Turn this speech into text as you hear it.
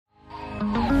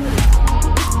I'm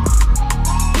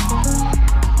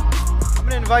going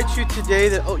to invite you today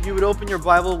that you would open your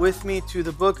Bible with me to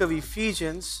the book of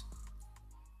Ephesians,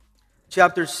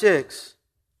 chapter 6.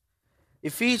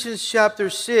 Ephesians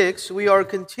chapter 6, we are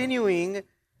continuing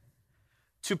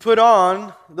to put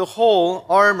on the whole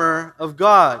armor of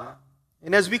God.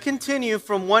 And as we continue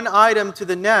from one item to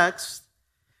the next,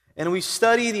 and we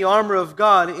study the armor of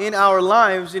God in our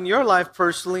lives, in your life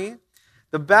personally,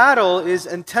 the battle is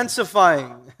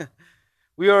intensifying.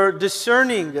 We are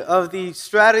discerning of the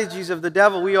strategies of the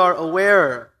devil. We are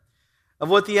aware of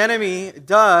what the enemy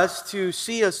does to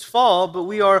see us fall, but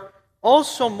we are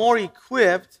also more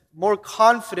equipped, more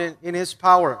confident in his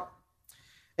power.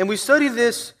 And we study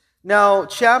this now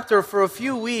chapter for a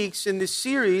few weeks in this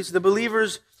series, The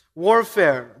Believer's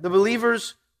Warfare. The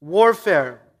Believer's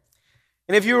Warfare.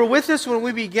 And if you were with us when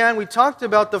we began, we talked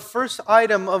about the first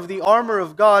item of the armor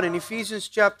of God in Ephesians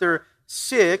chapter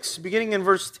 6, beginning in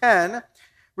verse 10,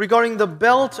 regarding the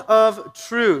belt of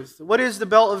truth. What is the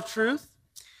belt of truth?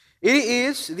 It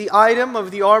is the item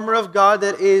of the armor of God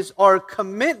that is our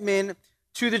commitment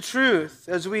to the truth.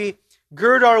 As we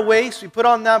gird our waist, we put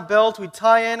on that belt, we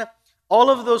tie in all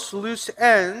of those loose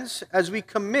ends as we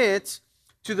commit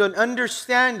to the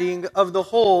understanding of the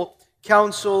whole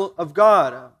counsel of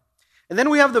God. And then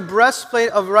we have the breastplate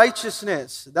of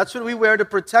righteousness. That's what we wear to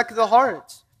protect the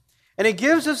heart. And it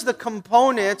gives us the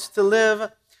components to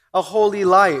live a holy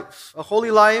life. A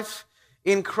holy life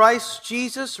in Christ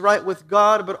Jesus, right with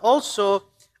God, but also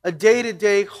a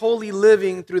day-to-day holy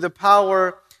living through the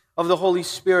power of the Holy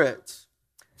Spirit.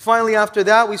 Finally, after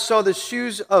that, we saw the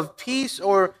shoes of peace,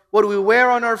 or what do we wear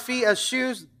on our feet as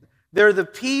shoes? They're the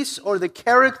peace or the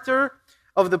character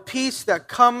of the peace that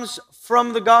comes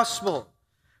from the gospel.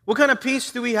 What kind of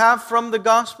peace do we have from the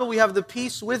gospel? We have the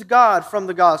peace with God from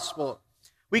the gospel.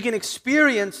 We can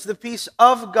experience the peace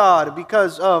of God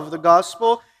because of the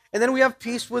gospel. And then we have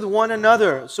peace with one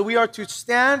another. So we are to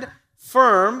stand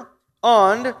firm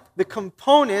on the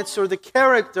components or the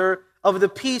character of the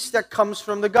peace that comes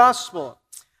from the gospel.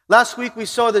 Last week we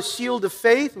saw the shield of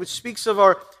faith, which speaks of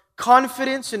our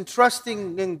confidence in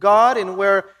trusting in God, and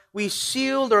where we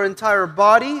shield our entire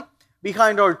body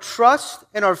behind our trust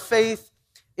and our faith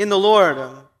in the Lord.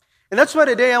 And that's why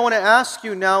today I want to ask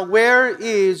you now, where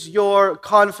is your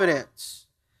confidence?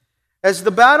 As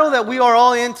the battle that we are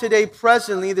all in today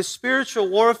presently, the spiritual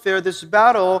warfare, this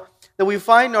battle that we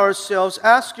find ourselves,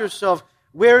 ask yourself,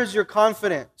 where is your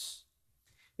confidence?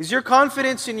 Is your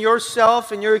confidence in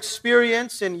yourself and your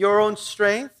experience and your own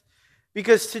strength?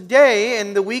 Because today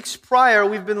and the weeks prior,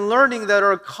 we've been learning that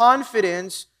our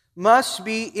confidence must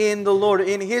be in the Lord,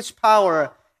 in His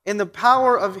power, in the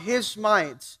power of His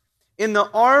might, in the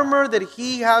armor that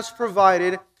He has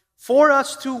provided for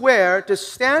us to wear to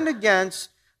stand against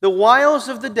the wiles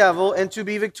of the devil and to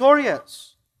be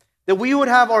victorious. That we would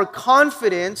have our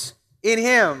confidence in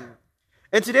Him.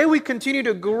 And today we continue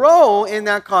to grow in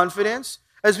that confidence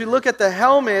as we look at the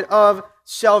helmet of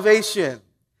salvation.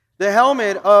 The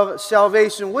helmet of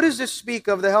salvation. What does this speak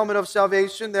of, the helmet of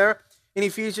salvation there in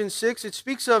Ephesians 6? It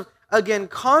speaks of, again,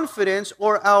 confidence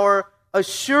or our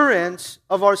assurance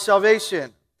of our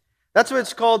salvation. That's what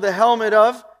it's called, the helmet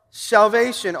of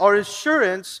salvation, our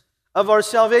assurance of our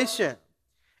salvation.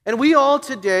 And we all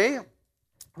today,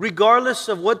 regardless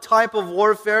of what type of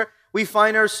warfare we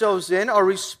find ourselves in, are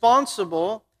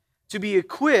responsible to be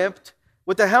equipped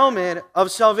with the helmet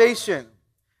of salvation.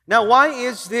 Now, why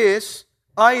is this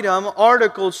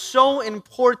article so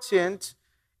important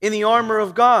in the armor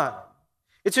of God?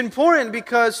 It's important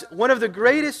because one of the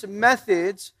greatest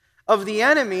methods of the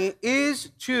enemy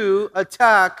is to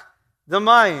attack the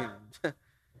mind.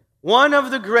 One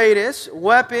of the greatest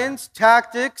weapons,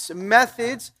 tactics,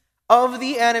 methods of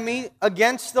the enemy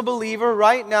against the believer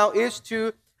right now is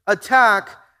to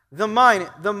attack the mind.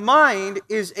 The mind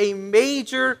is a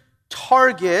major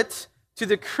target to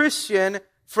the Christian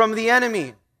from the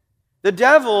enemy. The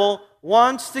devil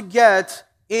wants to get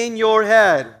in your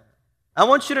head. I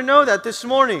want you to know that this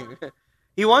morning.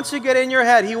 He wants to get in your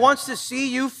head. He wants to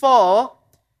see you fall.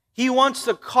 He wants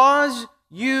to cause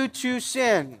you to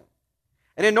sin.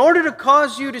 And in order to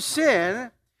cause you to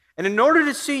sin, and in order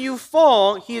to see you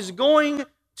fall, he is going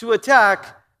to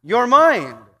attack your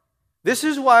mind. This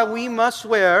is why we must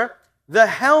wear the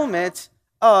helmet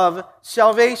of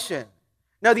salvation.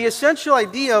 Now, the essential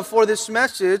idea for this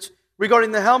message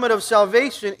regarding the helmet of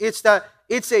salvation is that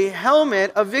it's a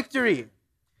helmet of victory.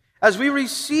 As we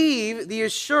receive the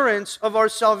assurance of our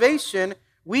salvation,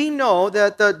 we know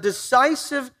that the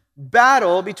decisive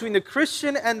battle between the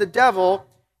Christian and the devil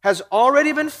has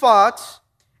already been fought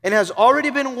and has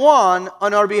already been won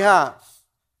on our behalf.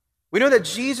 We know that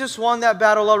Jesus won that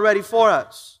battle already for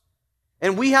us.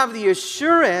 And we have the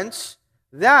assurance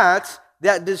that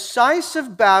that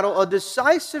decisive battle, a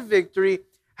decisive victory,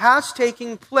 has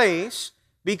taken place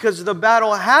because the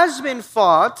battle has been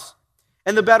fought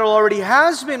and the battle already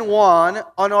has been won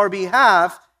on our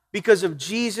behalf because of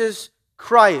Jesus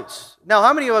Christ. Now,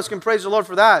 how many of us can praise the Lord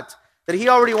for that? That He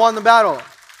already won the battle.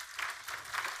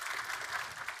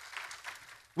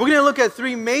 We're going to look at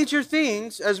three major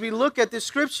things as we look at this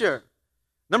scripture.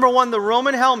 Number one, the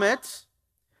Roman helmet.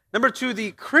 Number two,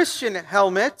 the Christian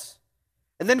helmet.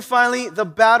 And then finally, the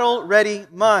battle-ready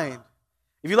mind.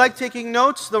 If you like taking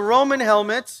notes, the Roman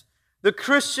helmet, the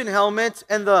Christian helmet,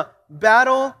 and the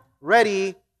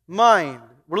battle-ready mind.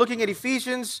 We're looking at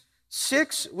Ephesians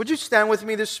 6. Would you stand with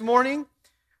me this morning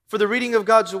for the reading of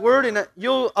God's Word? And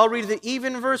I'll read the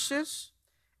even verses,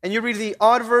 and you read the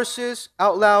odd verses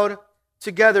out loud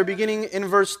together, beginning in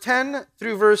verse 10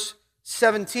 through verse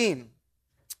 17.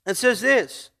 It says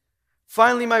this,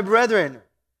 "Finally, my brethren,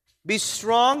 be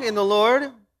strong in the Lord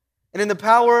and in the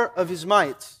power of His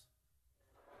might.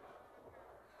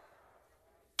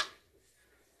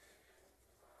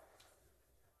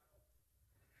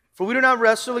 For we do not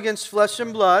wrestle against flesh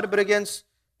and blood, but against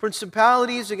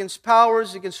principalities, against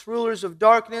powers, against rulers of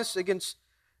darkness, against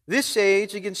this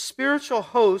age, against spiritual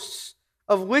hosts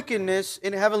of wickedness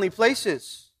in heavenly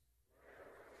places."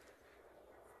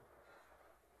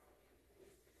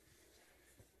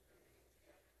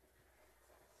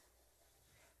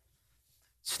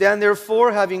 "Stand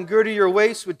therefore, having girded your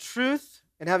waist with truth,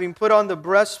 and having put on the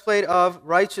breastplate of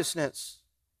righteousness.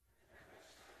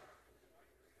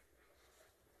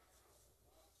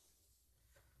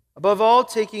 Above all,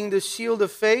 taking the shield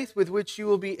of faith, with which you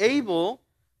will be able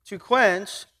to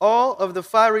quench all of the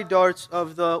fiery darts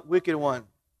of the wicked one."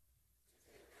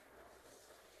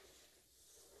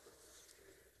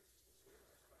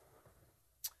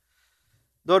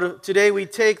 Lord, today we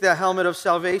take the helmet of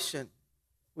salvation.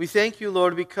 We thank you,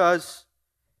 Lord, because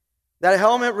that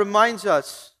helmet reminds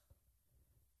us,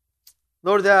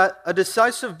 Lord, that a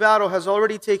decisive battle has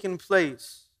already taken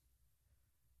place,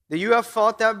 that you have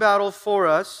fought that battle for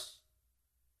us,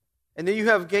 and that you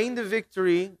have gained the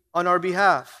victory on our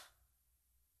behalf.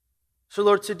 So,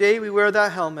 Lord, today we wear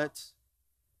that helmet.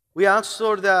 We ask,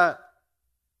 Lord, that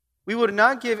we would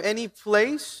not give any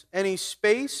place, any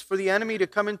space for the enemy to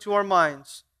come into our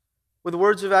minds with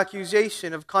words of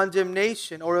accusation, of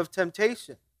condemnation, or of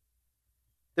temptation.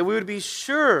 That we would be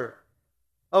sure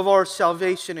of our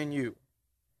salvation in you.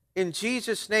 In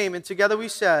Jesus' name, and together we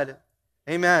said,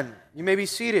 amen. You may be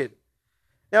seated.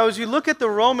 Now, as you look at the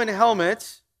Roman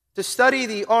helmet to study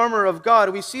the armor of God,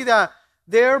 we see that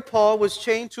there Paul was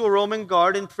chained to a Roman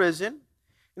guard in prison.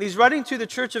 And he's writing to the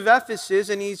church of Ephesus,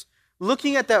 and he's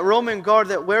looking at that Roman guard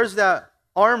that wears that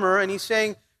armor, and he's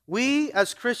saying, we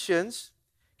as Christians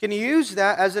can use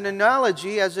that as an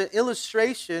analogy, as an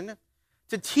illustration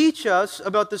to teach us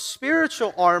about the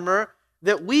spiritual armor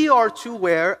that we are to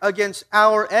wear against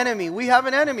our enemy. We have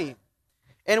an enemy,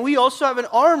 and we also have an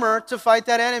armor to fight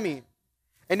that enemy.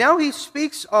 And now he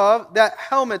speaks of that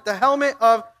helmet, the helmet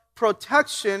of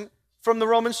protection from the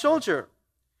Roman soldier.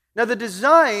 Now the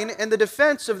design and the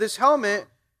defense of this helmet,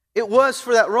 it was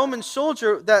for that Roman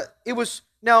soldier that it was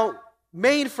now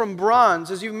made from bronze,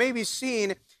 as you've maybe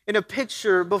seen in a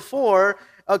picture before,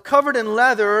 covered in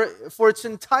leather for its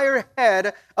entire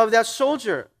head of that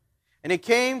soldier. And it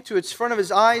came to its front of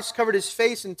his eyes, covered his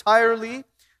face entirely,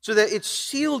 so that it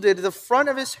shielded the front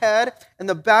of his head and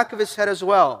the back of his head as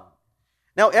well.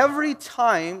 Now, every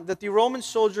time that the Roman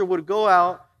soldier would go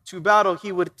out to battle,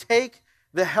 he would take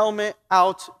the helmet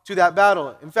out to that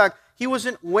battle. In fact, he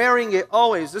wasn't wearing it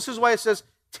always. This is why it says,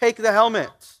 take the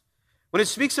helmet. When it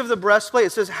speaks of the breastplate,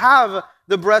 it says, have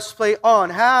the breastplate on,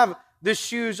 have the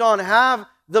shoes on, have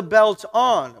the belt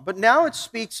on. But now it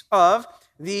speaks of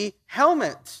the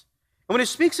helmet. And when it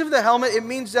speaks of the helmet, it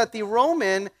means that the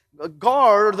Roman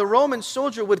guard, or the Roman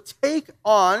soldier, would take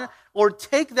on or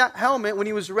take that helmet when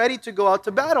he was ready to go out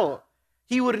to battle.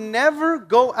 He would never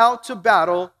go out to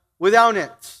battle without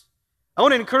it. I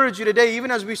want to encourage you today,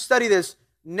 even as we study this,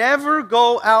 never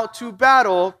go out to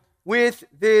battle with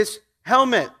this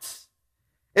helmet.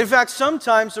 In fact,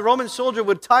 sometimes the Roman soldier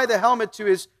would tie the helmet to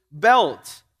his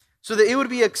belt so that it would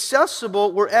be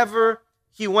accessible wherever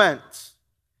he went.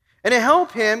 And to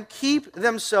help him keep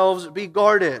themselves be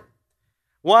guarded.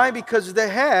 Why? Because the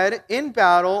head in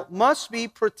battle must be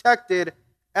protected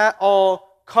at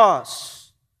all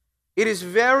costs. It is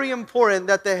very important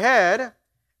that the head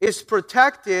is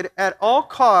protected at all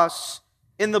costs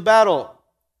in the battle.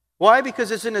 Why?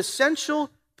 Because it's an essential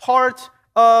part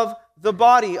of the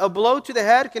body. A blow to the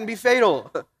head can be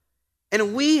fatal.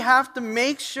 And we have to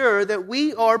make sure that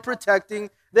we are protecting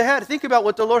the head. Think about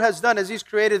what the Lord has done as He's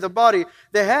created the body.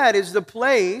 The head is the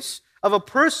place of a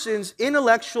person's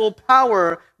intellectual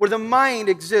power, where the mind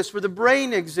exists, where the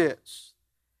brain exists.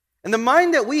 And the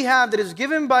mind that we have that is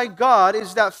given by God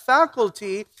is that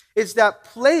faculty, is that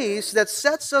place that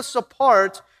sets us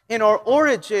apart in our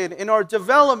origin, in our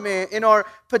development, in our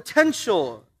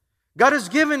potential. God has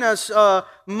given us a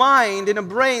mind and a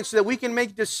brain so that we can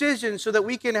make decisions, so that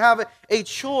we can have a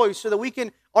choice, so that we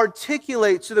can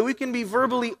articulate, so that we can be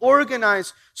verbally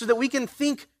organized, so that we can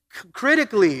think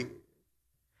critically.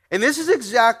 And this is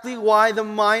exactly why the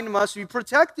mind must be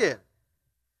protected.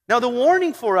 Now, the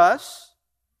warning for us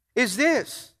is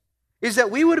this, is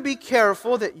that we would be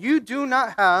careful that you do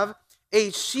not have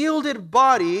a shielded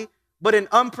body but an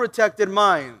unprotected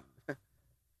mind.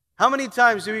 How many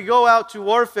times do we go out to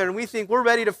warfare and we think we're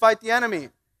ready to fight the enemy?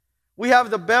 We have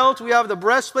the belt, we have the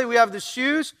breastplate, we have the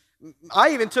shoes.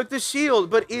 I even took the shield.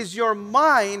 But is your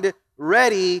mind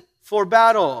ready for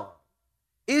battle?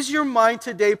 Is your mind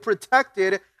today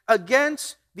protected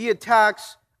against the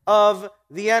attacks of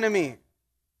the enemy?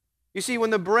 You see,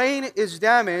 when the brain is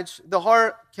damaged, the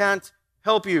heart can't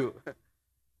help you.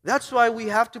 That's why we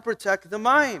have to protect the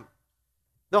mind.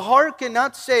 The heart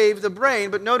cannot save the brain,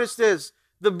 but notice this.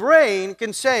 The brain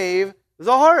can save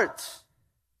the heart.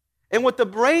 And what the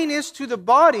brain is to the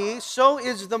body, so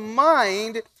is the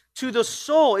mind to the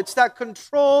soul. It's that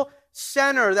control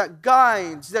center that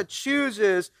guides, that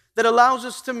chooses, that allows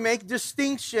us to make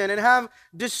distinction and have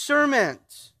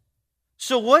discernment.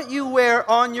 So what you wear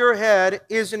on your head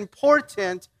is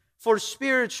important for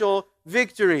spiritual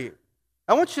victory.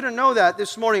 I want you to know that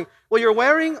this morning. What you're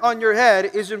wearing on your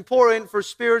head is important for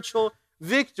spiritual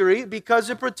victory because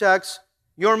it protects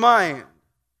your mind.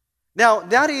 Now,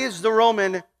 that is the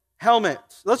Roman helmet.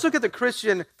 Let's look at the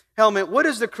Christian helmet. What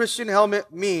does the Christian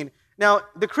helmet mean? Now,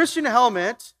 the Christian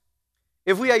helmet,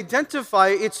 if we identify,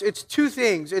 it's two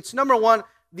things. It's number one,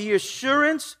 the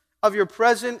assurance of your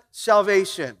present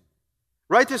salvation.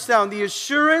 Write this down, the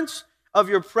assurance of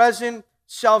your present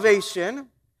salvation.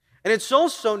 And it's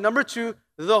also, number two,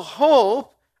 the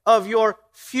hope of your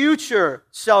future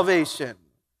salvation.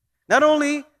 Not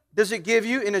only does it give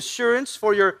you an assurance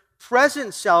for your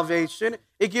present salvation,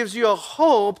 it gives you a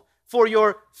hope for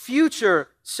your future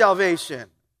salvation.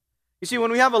 You see,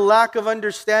 when we have a lack of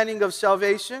understanding of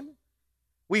salvation,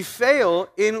 we fail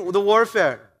in the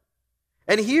warfare.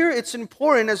 And here it's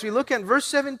important, as we look at verse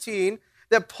 17,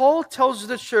 that Paul tells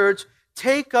the church,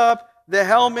 take up the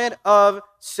helmet of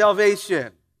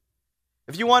salvation.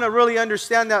 If you want to really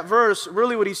understand that verse,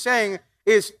 really what he's saying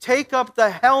is take up the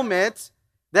helmet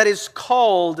that is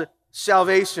called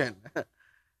salvation.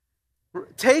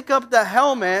 Take up the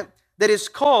helmet that is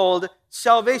called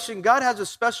salvation. God has a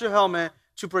special helmet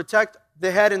to protect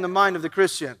the head and the mind of the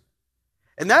Christian.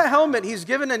 And that helmet, He's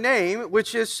given a name,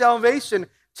 which is salvation.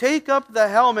 Take up the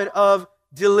helmet of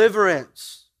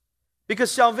deliverance.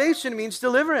 Because salvation means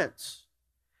deliverance.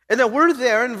 And the word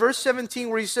there in verse 17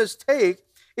 where he says take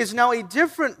is now a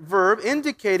different verb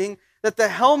indicating that the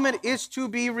helmet is to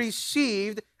be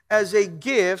received as a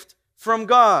gift from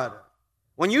God.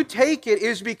 When you take it, it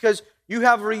is because you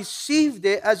have received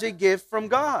it as a gift from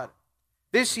God.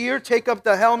 This year, take up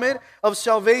the helmet of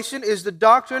salvation is the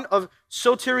doctrine of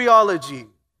soteriology.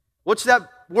 What's that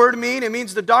word mean? It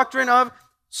means the doctrine of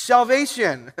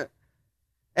salvation.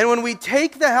 And when we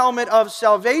take the helmet of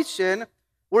salvation,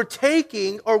 we're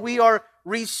taking or we are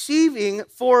receiving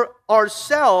for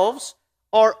ourselves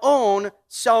our own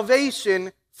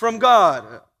salvation from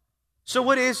God. So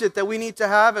what is it that we need to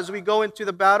have as we go into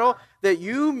the battle? That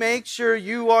you make sure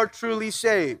you are truly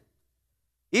saved.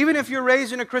 Even if you're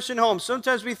raised in a Christian home,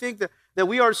 sometimes we think that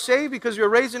we are saved because we were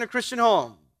raised in a Christian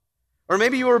home. Or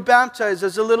maybe you were baptized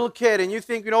as a little kid and you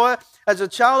think, you know what, as a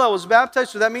child I was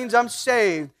baptized, so that means I'm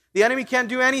saved. The enemy can't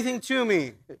do anything to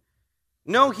me.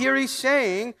 No, here he's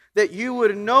saying that you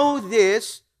would know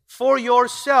this for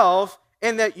yourself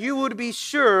and that you would be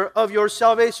sure of your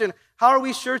salvation. How are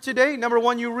we sure today? Number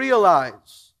one, you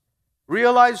realize.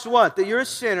 Realize what? That you're a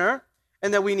sinner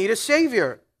and that we need a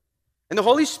Savior. And the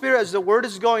Holy Spirit, as the Word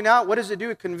is going out, what does it do?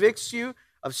 It convicts you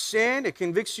of sin. It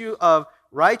convicts you of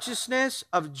righteousness,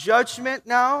 of judgment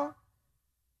now,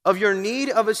 of your need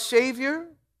of a Savior.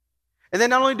 And then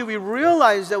not only do we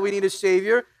realize that we need a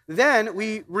Savior, then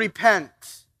we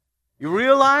repent. You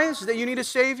realize that you need a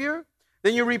Savior,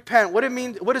 then you repent. What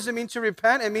does it mean to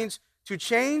repent? It means to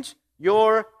change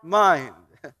your mind.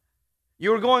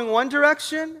 You were going one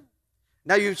direction,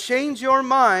 now you've changed your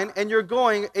mind and you're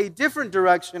going a different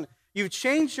direction. You've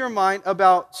changed your mind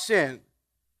about sin.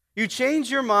 You changed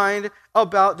your mind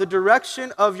about the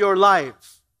direction of your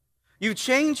life. You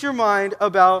change your mind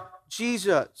about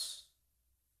Jesus.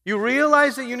 You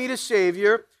realize that you need a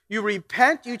Savior. You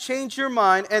repent, you change your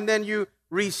mind, and then you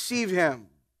receive Him.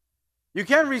 You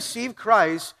can't receive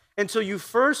Christ until you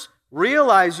first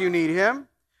realize you need Him.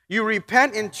 You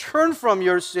repent and turn from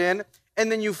your sin,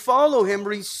 and then you follow Him,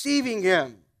 receiving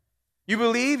Him. You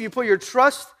believe, you put your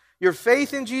trust, your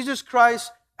faith in Jesus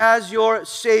Christ as your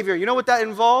Savior. You know what that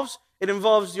involves? It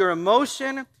involves your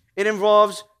emotion. It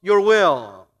involves your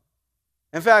will.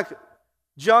 In fact,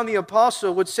 John the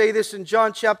Apostle would say this in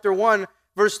John chapter 1,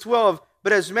 verse 12,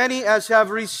 "But as many as have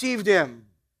received Him,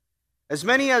 as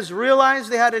many as realized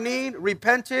they had a need,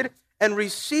 repented, and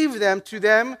received them, to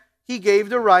them He gave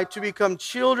the right to become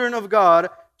children of God,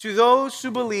 to those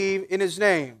who believe in His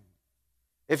name."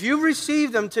 If you've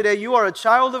received them today, you are a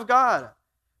child of God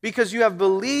because you have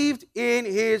believed in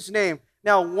His name.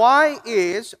 Now, why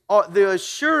is the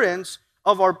assurance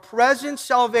of our present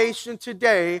salvation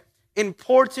today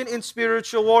important in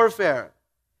spiritual warfare?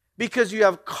 Because you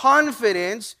have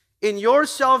confidence in your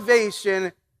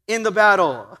salvation in the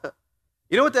battle.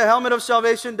 You know what the helmet of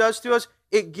salvation does to us?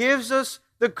 It gives us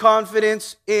the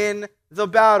confidence in the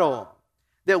battle,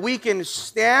 that we can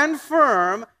stand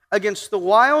firm against the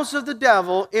wiles of the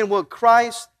devil in what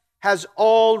Christ has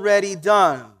already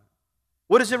done.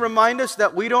 What does it remind us?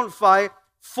 That we don't fight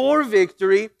for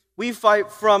victory, we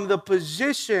fight from the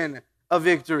position of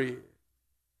victory.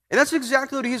 And that's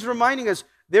exactly what He's reminding us.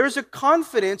 There's a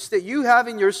confidence that you have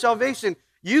in your salvation.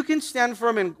 You can stand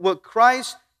firm in what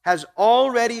Christ has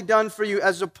already done for you,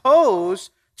 as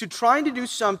opposed to trying to do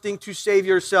something to save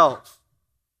yourself.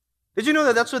 Did you know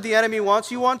that that's what the enemy wants?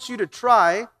 He wants you to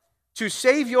try to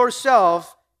save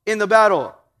yourself in the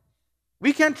battle.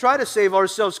 We can't try to save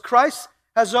ourselves. Christ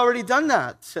has already done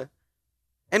that.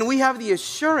 And we have the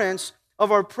assurance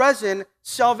of our present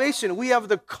salvation. We have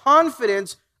the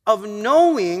confidence of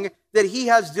knowing that He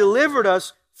has delivered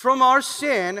us from our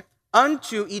sin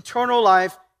unto eternal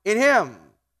life in Him.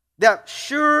 That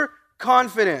sure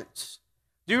confidence.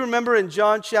 Do you remember in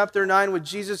John chapter 9 when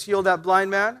Jesus healed that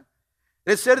blind man?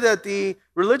 And it said that the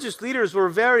religious leaders were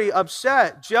very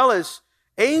upset, jealous,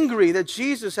 angry that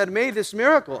Jesus had made this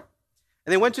miracle.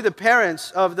 And they went to the parents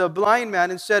of the blind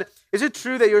man and said, "Is it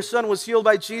true that your son was healed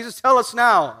by Jesus? Tell us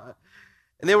now."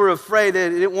 And they were afraid that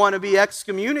they didn't want to be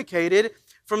excommunicated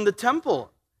from the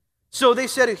temple. So they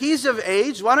said, "He's of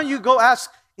age. Why don't you go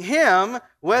ask him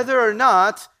whether or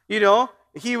not,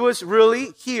 he was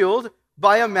really healed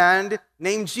by a man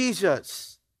named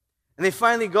Jesus." And they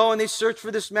finally go and they search for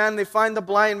this man. And they find the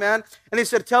blind man. And they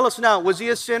said, "Tell us now, was he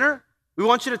a sinner? We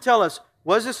want you to tell us,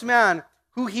 was this man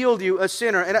who healed you a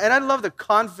sinner?" And I love the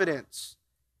confidence,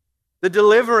 the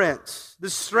deliverance, the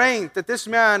strength that this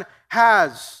man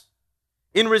has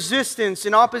in resistance,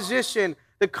 in opposition,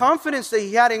 the confidence that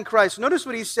he had in Christ. Notice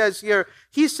what he says here.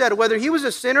 He said, whether he was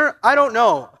a sinner, I don't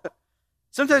know.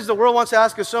 Sometimes the world wants to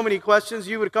ask us so many questions.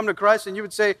 You would come to Christ and you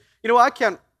would say, I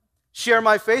can't share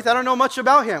my faith. I don't know much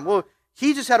about Him. Well,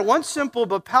 he just had one simple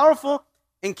but powerful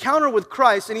encounter with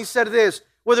Christ. And he said this,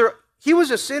 whether he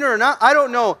was a sinner or not, I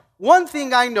don't know. One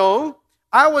thing I know,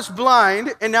 I was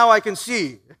blind and now I can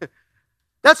see.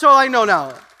 That's all I know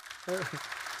now.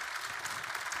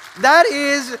 That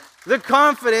is the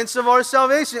confidence of our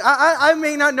salvation. I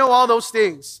may not know all those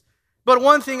things, but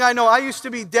one thing I know, I used to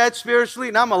be dead spiritually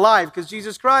and I'm alive because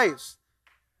Jesus Christ.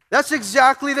 That's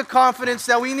exactly the confidence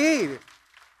that we need.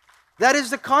 That is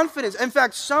the confidence. In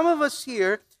fact, some of us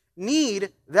here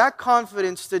need that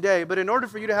confidence today, but in order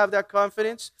for you to have that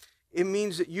confidence, it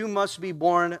means that you must be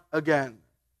born again.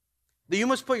 That you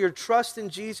must put your trust in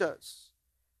Jesus.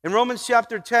 In Romans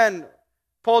chapter 10,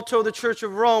 Paul told the church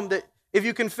of Rome that if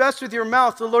you confess with your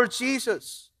mouth the Lord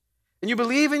Jesus, and you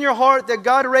believe in your heart that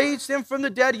God raised Him from the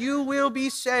dead, you will be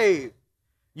saved.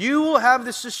 You will have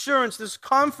this assurance, this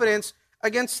confidence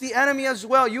against the enemy as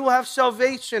well. You will have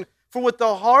salvation. For with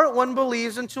the heart one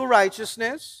believes unto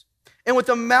righteousness, and with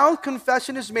the mouth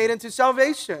confession is made unto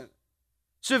salvation.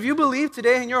 So if you believe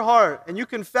today in your heart, and you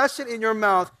confess it in your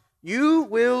mouth, you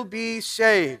will be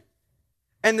saved.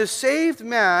 And the saved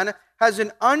man has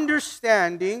an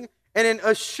understanding and an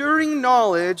assuring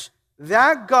knowledge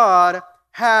that God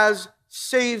has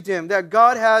saved him, that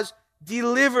God has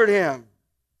delivered him.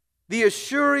 The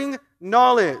assuring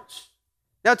knowledge.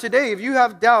 Now today, if you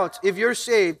have doubts, if you're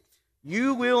saved,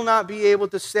 you will not be able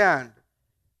to stand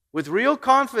with real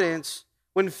confidence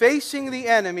when facing the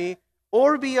enemy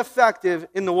or be effective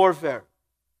in the warfare.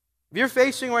 If you're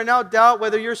facing right now doubt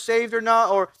whether you're saved or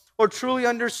not, or truly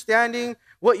understanding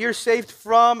what you're saved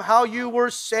from, how you were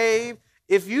saved,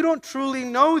 if you don't truly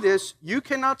know this, you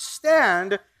cannot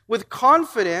stand with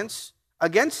confidence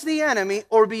against the enemy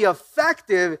or be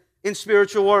effective in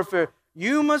spiritual warfare.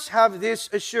 You must have this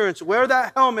assurance. Wear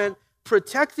that helmet,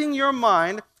 protecting your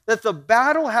mind that the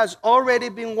battle has already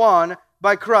been won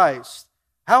by Christ.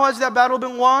 How has that battle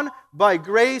been won? By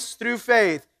grace through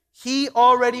faith. He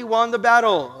already won the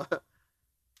battle.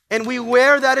 And we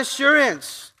wear that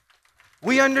assurance.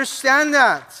 We understand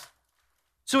that.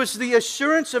 So it's the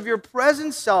assurance of your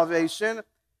present salvation,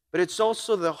 but it's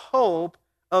also the hope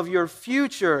of your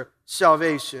future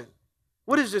salvation.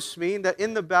 What does this mean? That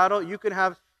in the battle you can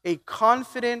have a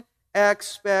confident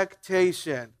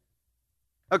expectation.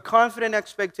 A confident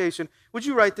expectation. Would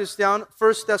you write this down?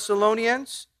 1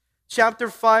 Thessalonians chapter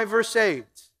 5, verse 8.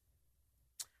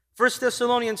 1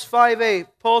 Thessalonians 5:8.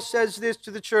 Paul says this to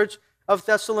the church of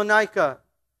Thessalonica.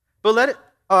 But let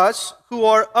us who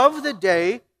are of the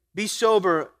day be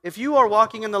sober. If you are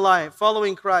walking in the light,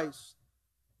 following Christ,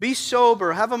 be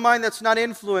sober. Have a mind that's not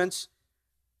influenced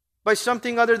by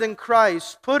something other than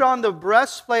Christ. Put on the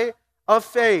breastplate of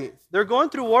faith. They're going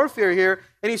through warfare here,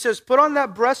 and he says, put on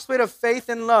that breastplate of faith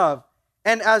and love,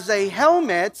 and as a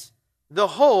helmet, the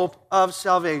hope of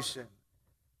salvation.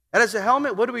 And as a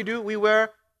helmet, what do? We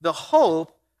wear the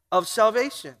hope of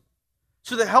salvation.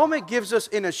 So the helmet gives us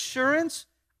an assurance,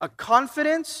 a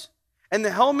confidence, and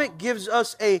the helmet gives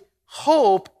us a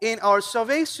hope in our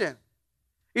salvation.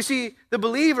 You see, the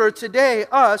believer today,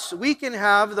 us, we can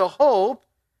have the hope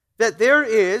that there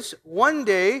is one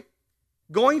day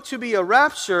going to be a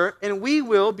rapture and we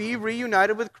will be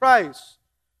reunited with Christ.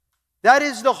 That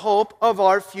is the hope of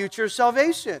our future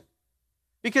salvation.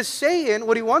 Because Satan,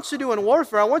 what he wants to do in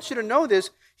warfare, I want you to know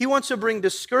this, he wants to bring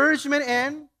discouragement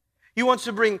in, he wants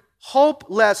to bring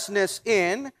hopelessness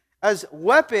in as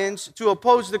weapons to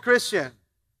oppose the Christian.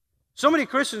 So many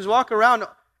Christians walk around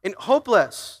in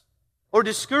hopeless or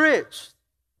discouraged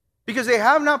because they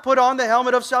have not put on the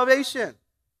helmet of salvation.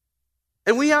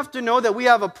 And we have to know that we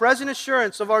have a present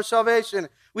assurance of our salvation.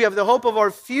 We have the hope of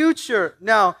our future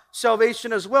now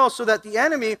salvation as well, so that the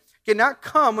enemy cannot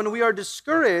come when we are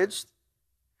discouraged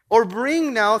or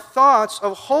bring now thoughts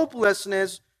of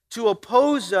hopelessness to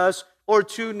oppose us or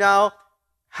to now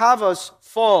have us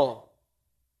fall.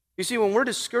 You see, when we're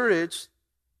discouraged,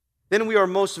 then we are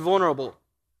most vulnerable.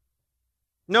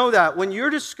 Know that when you're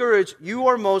discouraged, you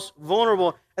are most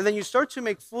vulnerable, and then you start to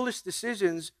make foolish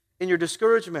decisions in your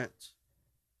discouragement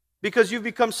because you've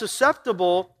become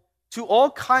susceptible to all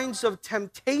kinds of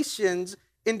temptations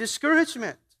in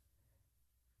discouragement.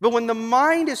 But when the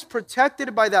mind is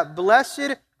protected by that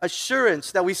blessed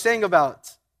assurance that we sang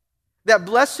about, that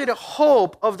blessed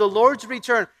hope of the Lord's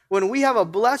return, when we have a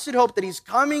blessed hope that He's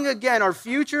coming again, our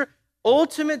future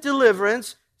ultimate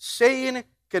deliverance, Satan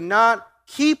cannot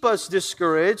keep us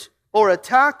discouraged or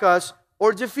attack us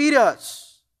or defeat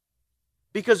us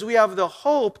because we have the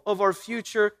hope of our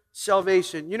future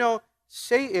salvation. You know,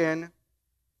 Satan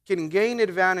can gain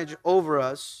advantage over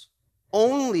us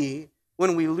only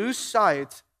when we lose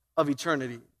sight of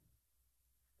eternity.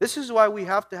 This is why we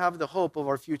have to have the hope of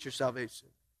our future salvation.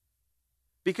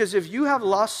 Because if you have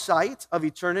lost sight of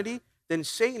eternity, then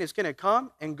Satan is going to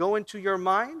come and go into your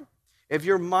mind if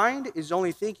your mind is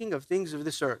only thinking of things of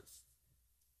this earth.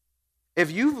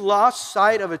 If you've lost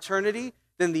sight of eternity,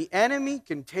 then the enemy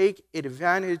can take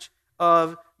advantage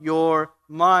of your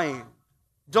mind.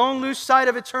 Don't lose sight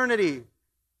of eternity,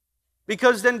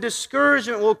 because then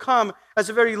discouragement will come as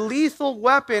a very lethal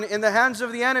weapon in the hands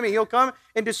of the enemy. He'll come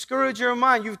and discourage your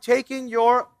mind. You've taken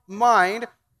your mind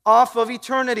off of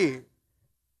eternity.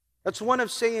 That's one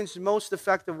of Satan's most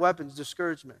effective weapons,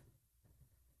 discouragement.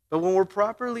 But when we're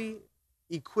properly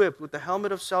equipped with the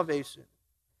helmet of salvation,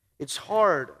 it's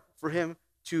hard for him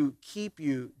to keep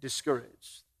you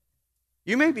discouraged.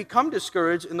 You may become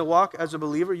discouraged in the walk as a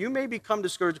believer. You may become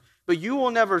discouraged, but you will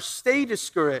never stay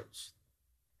discouraged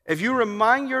if you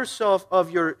remind yourself of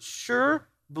your sure,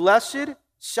 blessed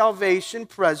salvation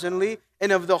presently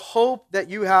and of the hope that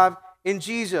you have in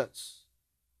Jesus.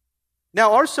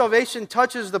 Now, our salvation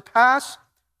touches the past,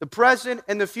 the present,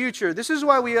 and the future. This is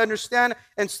why we understand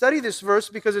and study this verse,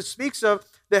 because it speaks of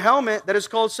the helmet that is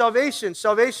called salvation.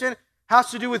 Salvation has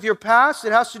to do with your past,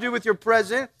 it has to do with your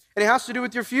present, and it has to do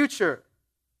with your future.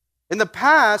 In the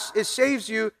past, it saves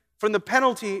you from the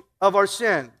penalty of our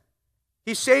sin.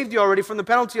 He saved you already from the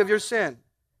penalty of your sin.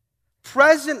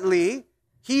 Presently,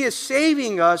 He is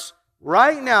saving us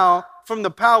right now from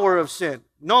the power of sin.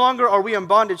 No longer are we in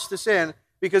bondage to sin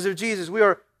because of Jesus. We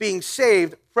are being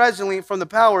saved presently from the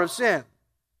power of sin.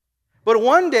 But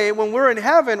one day, when we're in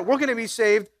heaven, we're going to be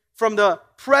saved from the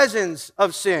presence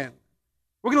of sin.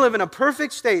 We're going to live in a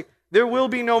perfect state. There will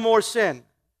be no more sin.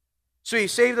 So He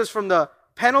saved us from the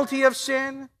penalty of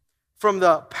sin, from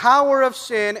the power of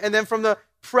sin, and then from the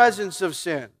presence of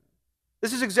sin.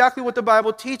 This is exactly what the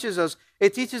Bible teaches us.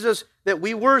 It teaches us that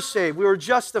we were saved. We were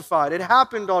justified. It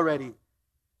happened already.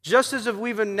 Just as if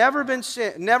we've never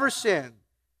sinned.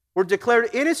 We're declared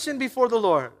innocent before the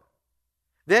Lord.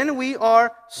 Then we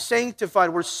are sanctified.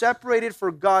 We're separated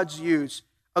for God's use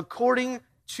according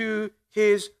to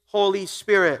His Holy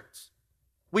Spirit.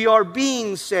 We are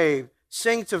being saved,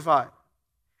 sanctified.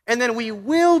 And then we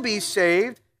will be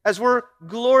saved as we're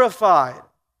glorified.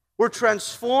 We're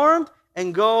transformed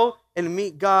and go and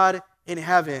meet God in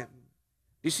heaven.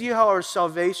 You see how our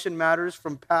salvation matters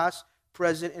from past,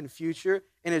 present, and future?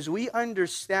 And as we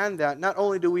understand that, not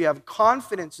only do we have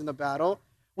confidence in the battle,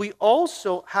 we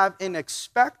also have an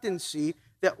expectancy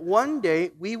that one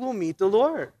day we will meet the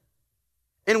Lord.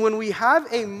 And when we have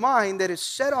a mind that is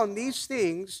set on these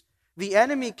things, the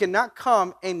enemy cannot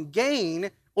come and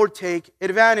gain or take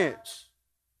advantage.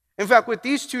 In fact, with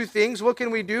these two things, what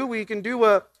can we do? We can do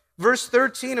what verse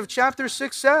 13 of chapter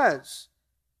 6 says,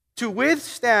 to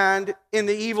withstand in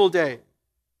the evil day.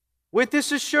 With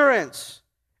this assurance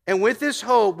and with this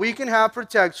hope, we can have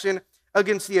protection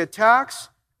against the attacks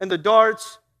and the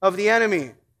darts of the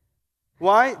enemy.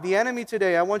 Why? The enemy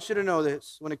today, I want you to know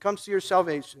this, when it comes to your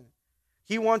salvation,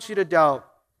 he wants you to doubt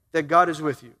that God is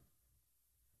with you.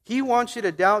 He wants you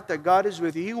to doubt that God is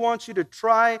with you. He wants you to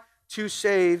try to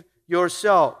save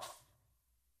yourself.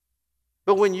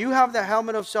 But when you have the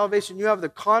helmet of salvation, you have the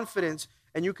confidence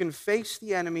and you can face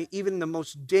the enemy, even the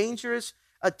most dangerous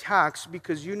attacks,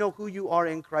 because you know who you are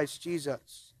in Christ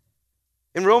Jesus.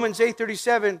 In Romans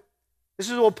 8:37, this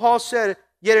is what Paul said,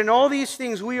 yet in all these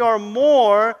things we are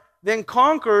more than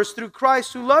conquerors through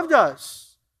Christ who loved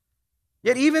us.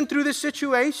 Yet even through this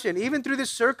situation, even through this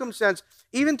circumstance,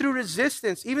 even through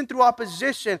resistance, even through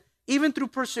opposition, even through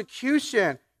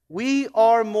persecution, we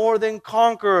are more than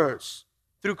conquerors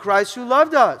through Christ who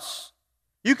loved us.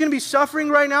 You can be suffering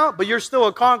right now, but you're still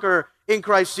a conqueror in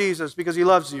Christ Jesus because He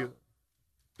loves you.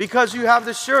 Because you have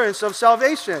the assurance of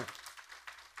salvation.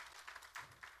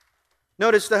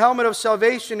 Notice the helmet of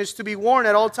salvation is to be worn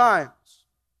at all times.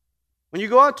 When you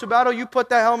go out to battle, you put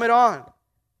that helmet on.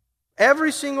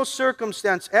 Every single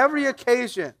circumstance, every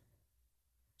occasion,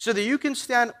 so that you can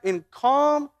stand in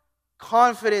calm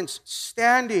confidence,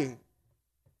 standing.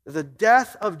 The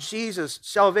death of Jesus,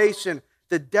 salvation,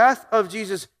 the death of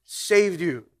Jesus saved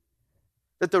you.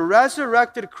 That the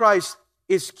resurrected Christ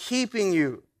is keeping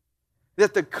you.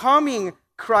 That the coming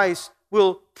Christ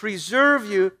will preserve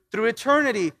you through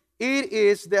eternity. It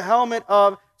is the helmet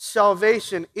of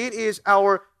salvation. It is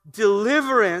our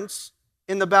deliverance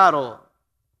in the battle.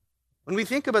 When we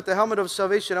think about the helmet of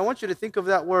salvation, I want you to think of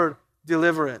that word,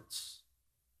 deliverance.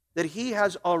 That He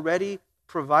has already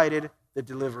provided the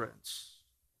deliverance.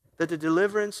 That the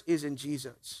deliverance is in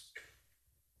Jesus.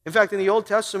 In fact, in the Old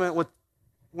Testament,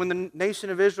 when the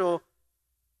nation of Israel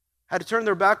had turned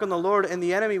their back on the Lord and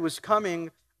the enemy was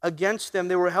coming against them,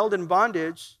 they were held in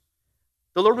bondage.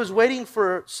 The Lord was waiting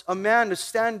for a man to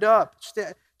stand up,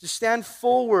 to stand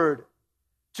forward,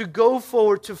 to go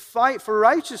forward, to fight for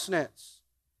righteousness.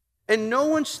 And no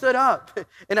one stood up.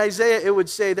 In Isaiah, it would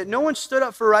say that no one stood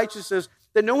up for righteousness,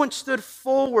 that no one stood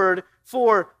forward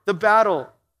for the battle.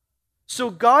 So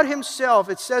God Himself,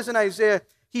 it says in Isaiah,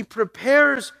 He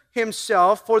prepares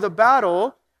Himself for the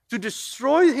battle to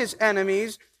destroy His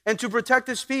enemies and to protect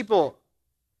His people.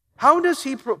 How does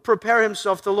He prepare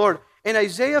Himself, the Lord? In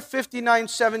Isaiah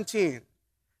 59:17.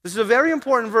 This is a very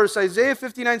important verse, Isaiah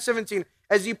 59:17.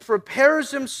 As He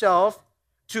prepares Himself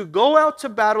to go out to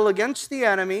battle against the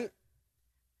enemy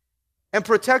and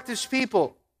protect His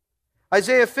people.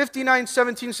 Isaiah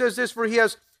 59:17 says this, for He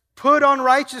has put on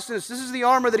righteousness. This is the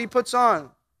armor that He puts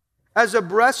on as a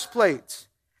breastplate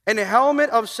and a helmet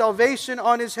of salvation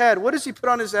on His head. What does He put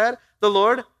on His head? The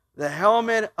Lord, the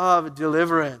helmet of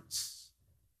deliverance.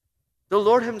 The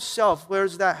Lord Himself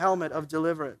wears that helmet of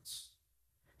deliverance.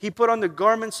 He put on the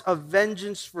garments of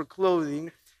vengeance for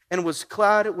clothing and was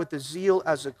clad with the zeal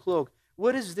as a cloak.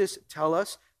 What does this tell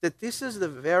us? That this is the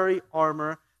very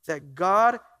armor that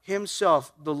God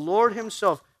Himself, the Lord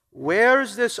Himself,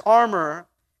 wears this armor,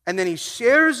 and then He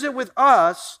shares it with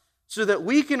us so that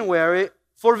we can wear it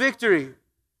for victory.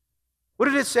 What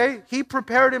did it say? He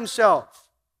prepared Himself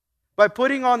by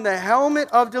putting on the helmet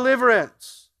of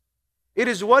deliverance. It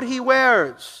is what He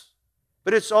wears,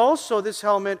 but it's also this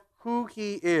helmet who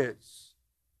He is.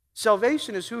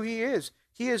 Salvation is who He is.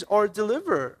 He is our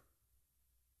deliverer.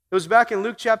 It was back in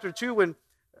Luke chapter 2 when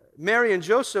Mary and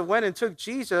Joseph went and took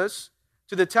Jesus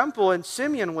to the temple, and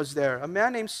Simeon was there, a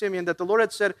man named Simeon, that the Lord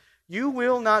had said, you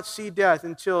will not see death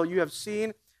until you have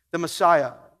seen the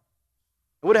Messiah.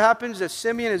 And what happens is that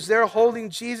Simeon is there holding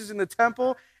Jesus in the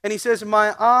temple, and he says,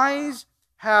 my eyes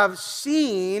have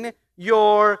seen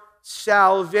your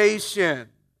salvation.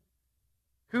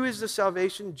 Who is the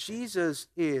salvation? Jesus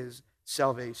is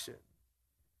salvation.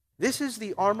 This is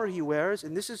the armor he wears,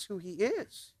 and this is who he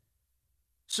is.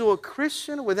 So a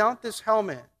Christian without this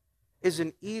helmet is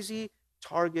an easy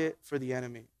target for the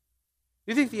enemy.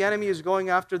 You think the enemy is going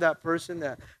after that person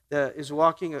that is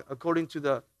walking according to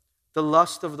the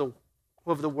lust of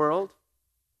the world,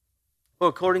 or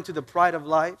according to the pride of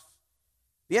life?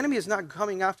 The enemy is not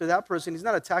coming after that person. He's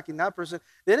not attacking that person.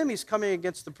 The enemy is coming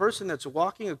against the person that's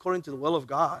walking according to the will of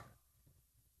God,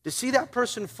 to see that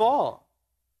person fall.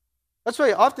 That's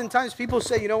why oftentimes people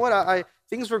say, you know what,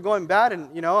 things were going bad,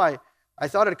 and I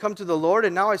thought I'd come to the Lord,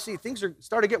 and now I see things are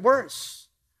starting to get worse.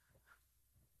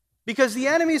 Because the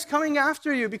enemy is coming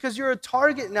after you, because you're a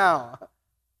target now.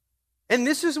 And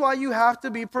this is why you have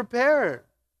to be prepared.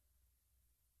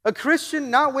 A Christian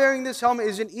not wearing this helmet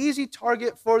is an easy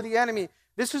target for the enemy.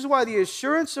 This is why the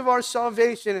assurance of our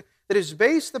salvation that is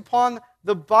based upon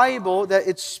the Bible that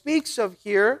it speaks of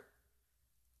here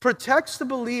protects the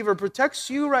believer, protects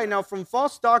you right now from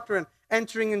false doctrine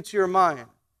entering into your mind,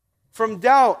 from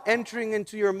doubt entering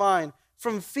into your mind,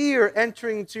 from fear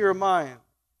entering into your mind.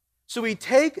 So we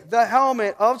take the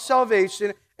helmet of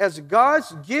salvation as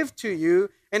God's gift to you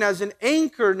and as an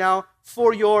anchor now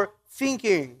for your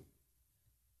thinking.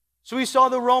 So we saw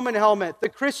the Roman helmet, the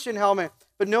Christian helmet,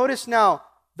 but notice now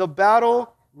the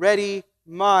battle-ready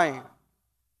mind.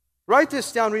 Write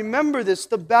this down. Remember this,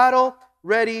 the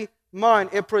battle-ready mind.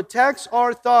 It protects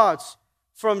our thoughts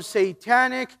from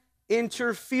satanic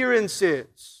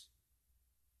interferences.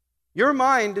 Your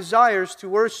mind desires to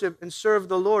worship and serve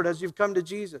the Lord as you've come to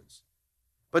Jesus.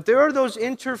 But there are those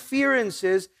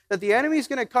interferences that the enemy is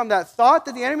going to come, that thought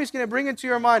that the enemy is going to bring into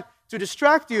your mind to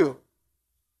distract you.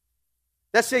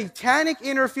 That satanic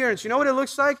interference. You know what it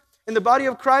looks like in the body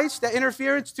of Christ? That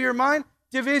interference to your mind?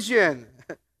 Division.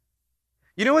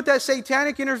 You know what that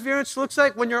satanic interference looks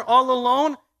like when you're all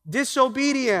alone?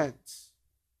 Disobedience.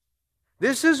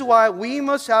 This is why we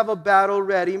must have a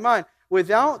battle-ready mind.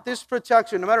 Without this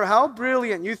protection, no matter how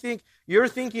brilliant you think your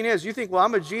thinking is, you think, well,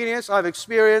 I'm a genius, I have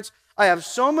experience, I have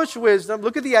so much wisdom,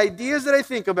 look at the ideas that I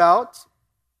think about.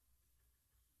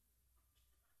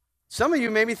 Some of you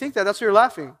made me think that, that's why you're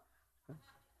laughing.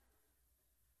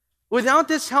 Without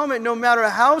this helmet, no matter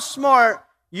how smart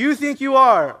you think you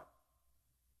are,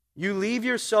 you leave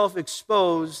yourself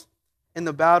exposed in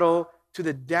the battle to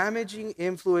the damaging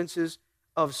influences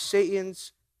of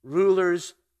Satan's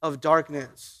rulers of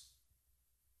darkness.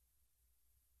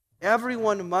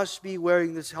 Everyone must be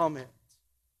wearing this helmet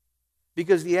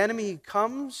because the enemy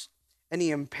comes and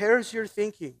he impairs your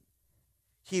thinking.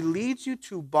 He leads you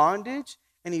to bondage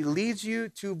and he leads you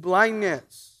to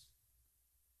blindness.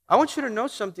 I want you to know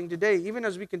something today, even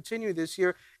as we continue this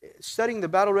year, studying the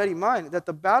battle-ready mind, that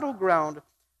the battleground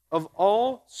of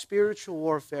all spiritual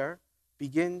warfare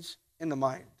begins in the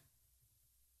mind.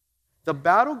 The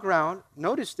battleground,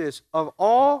 notice this, of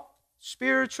all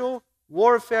spiritual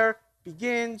warfare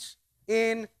begins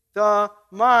in the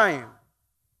mind.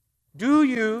 Do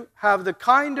you have the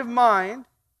kind of mind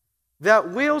that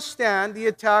will stand the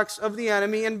attacks of the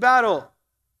enemy in battle?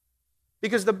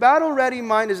 Because the battle-ready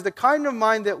mind is the kind of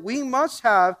mind that we must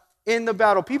have in the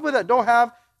battle. People that don't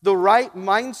have the right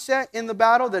mindset in the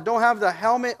battle, that don't have the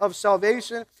helmet of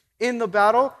salvation in the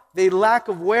battle, they lack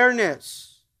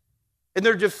awareness. And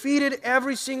they're defeated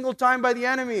every single time by the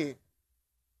enemy.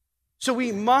 So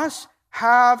we must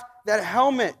have that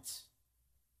helmet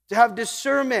to have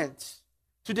discernment,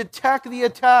 to detect the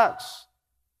attacks,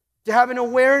 to have an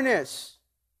awareness,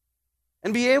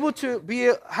 and be able to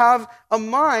have a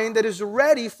mind that is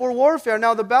ready for warfare.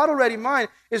 Now, the battle-ready mind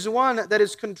is one that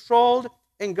is controlled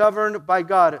and governed by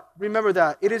God. Remember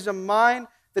that. It is a mind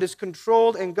that is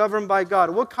controlled and governed by God.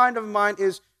 What kind of mind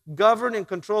is governed and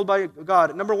controlled by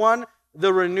God? Number one,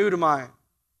 the renewed mind.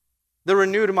 The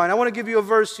renewed mind. I want to give you a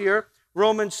verse here.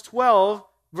 Romans 12,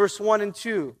 verse 1 and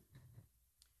 2.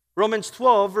 Romans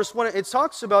 12, verse 1, it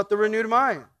talks about the renewed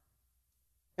mind.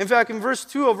 In fact, in verse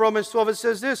 2 of Romans 12, it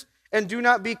says this, and do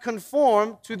not be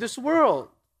conformed to this world,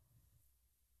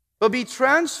 but be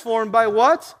transformed by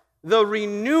what? The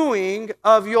renewing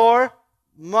of your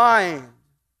mind,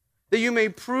 that you may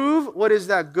prove what is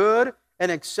that good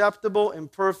and acceptable and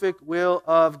perfect will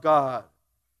of God.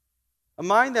 A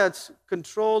mind that's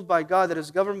controlled by God, that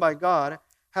is governed by God,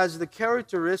 has the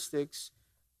characteristics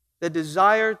that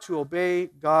desire to obey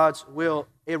God's will,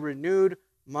 a renewed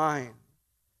mind.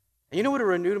 And you know what a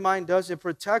renewed mind does? It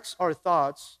protects our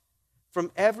thoughts from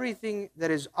everything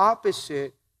that is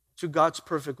opposite to God's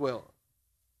perfect will.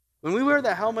 When we wear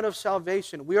the helmet of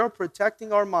salvation, we are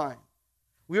protecting our mind.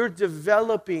 We are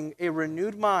developing a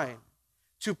renewed mind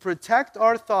to protect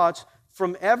our thoughts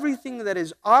from everything that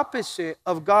is opposite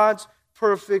of God's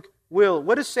perfect will.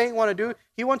 What does Satan want to do?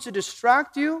 He wants to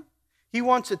distract you. He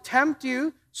wants to tempt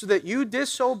you so that you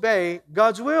disobey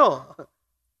God's will.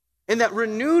 And that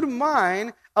renewed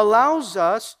mind allows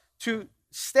us to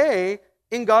stay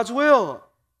in God's will.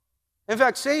 In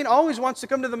fact, Satan always wants to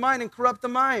come to the mind and corrupt the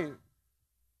mind.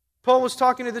 Paul was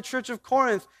talking to the church of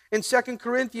Corinth in 2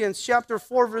 Corinthians chapter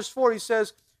 4, verse 4. He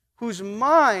says, whose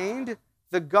mind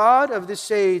the God of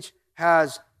this age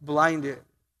has blinded.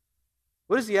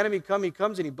 What does the enemy come? He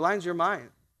comes and he blinds your mind.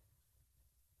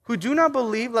 Who do not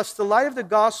believe, lest the light of the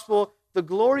gospel, the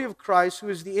glory of Christ, who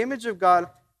is the image of God,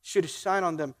 should shine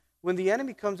on them. When the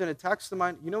enemy comes and attacks the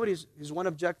mind, you know what his one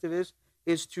objective is?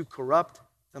 Is to corrupt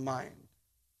the mind.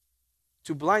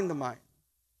 To blind the mind.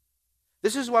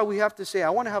 This is why we have to say,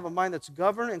 I want to have a mind that's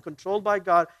governed and controlled by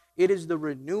God. It is the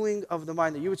renewing of the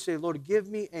mind that you would say, Lord, give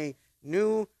me a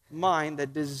new mind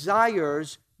that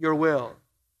desires your will.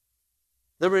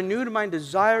 The renewed mind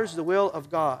desires the will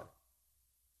of God.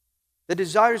 That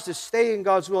desires to stay in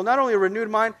God's will. Not only a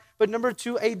renewed mind, but number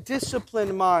two, a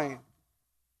disciplined mind.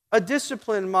 A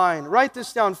disciplined mind. Write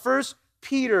this down. 1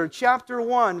 Peter chapter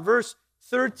 1, verse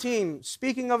 13,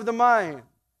 speaking of the mind.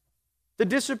 The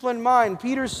disciplined mind.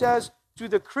 Peter says to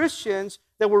the Christians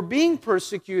that were being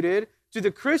persecuted, to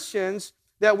the Christians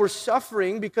that were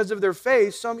suffering because of their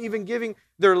faith, some even giving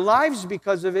their lives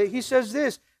because of it, he says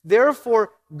this,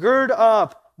 therefore gird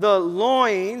up the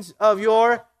loins of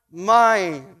your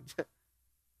mind.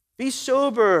 Be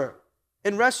sober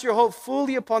and rest your hope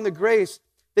fully upon the grace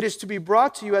that is to be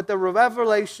brought to you at the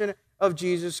revelation of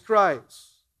Jesus Christ.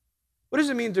 What does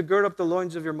it mean to gird up the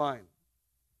loins of your mind?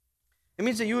 It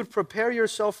means that you would prepare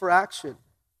yourself for action.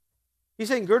 He's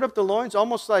saying gird up the loins,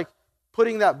 almost like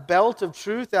putting that belt of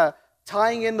truth,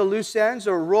 tying in the loose ends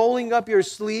or rolling up your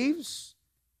sleeves.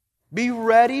 Be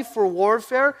ready for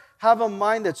warfare. Have a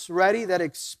mind that's ready, that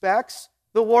expects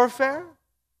the warfare.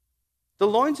 The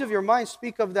loins of your mind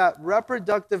speak of that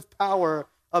reproductive power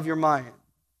of your mind.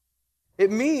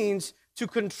 It means to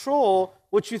control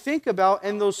what you think about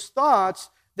and those thoughts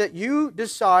that you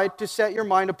decide to set your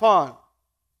mind upon.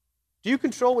 Do you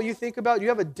control what you think about? Do you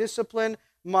have a disciplined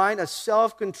mind, a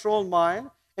self-controlled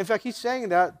mind? In fact, he's saying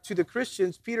that to the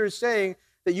Christians. Peter is saying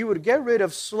that you would get rid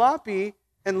of sloppy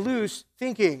and loose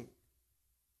thinking.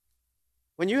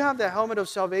 When you have the helmet of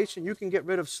salvation, you can get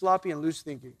rid of sloppy and loose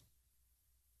thinking.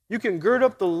 You can gird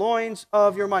up the loins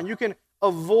of your mind. You can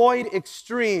avoid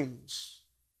extremes.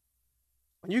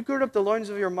 When you gird up the loins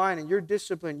of your mind and you're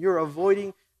disciplined, you're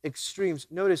avoiding extremes.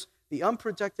 Notice, the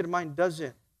unprotected mind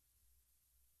doesn't.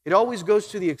 It always goes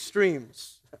to the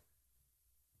extremes.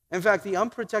 In fact, the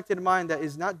unprotected mind that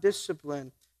is not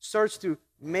disciplined starts to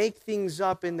make things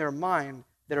up in their mind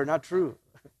that are not true.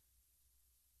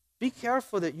 Be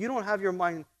careful that you don't have your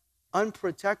mind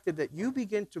unprotected, that you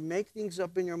begin to make things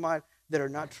up in your mind that are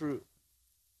not true.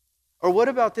 Or what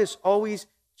about this? Always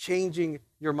changing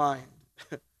your mind.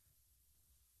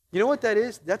 You know what that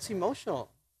is? That's emotional.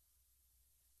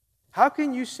 How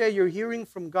can you say you're hearing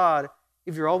from God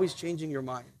if you're always changing your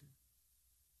mind?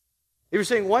 If you're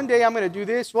saying, one day I'm going to do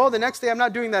this, well, the next day I'm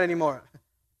not doing that anymore.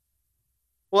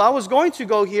 Well, I was going to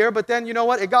go here, but then, you know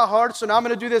what? It got hard, so now I'm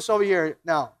going to do this over here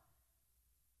now.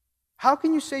 How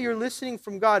can you say you're listening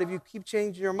from God if you keep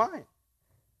changing your mind?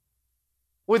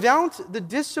 Without the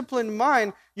disciplined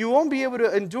mind, you won't be able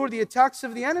to endure the attacks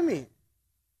of the enemy.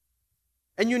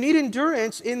 And you need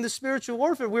endurance in the spiritual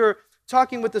warfare. We were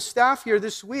talking with the staff here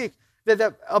this week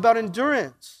about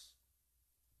endurance.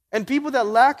 And people that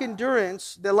lack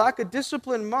endurance, that lack a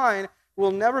disciplined mind,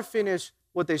 will never finish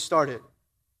what they started.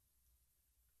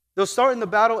 They'll start in the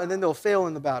battle and then they'll fail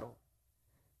in the battle.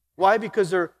 Why? Because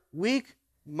they're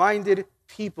weak-minded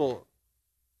people.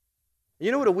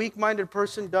 You know what a weak-minded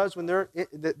person does when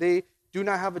they do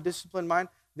not have a disciplined mind?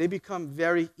 They become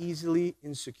very easily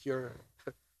insecure.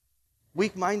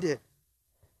 Weak-minded.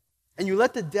 And you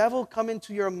let the devil come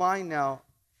into your mind now,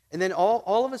 and then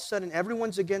all of a sudden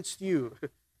everyone's against you,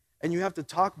 and you have to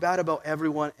talk bad about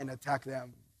everyone and attack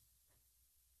them.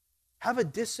 Have a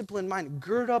disciplined mind.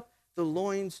 Gird up the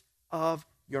loins of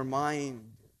your mind.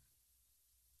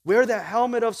 Wear the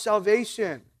helmet of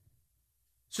salvation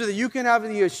so that you can have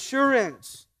the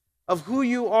assurance of who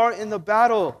you are in the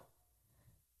battle,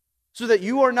 so that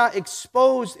you are not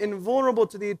exposed and vulnerable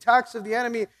to the attacks of the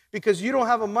enemy because you don't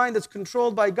have a mind that's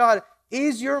controlled by God.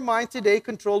 Is your mind today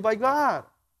controlled by God?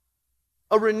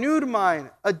 A renewed mind,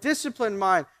 a disciplined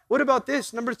mind. What about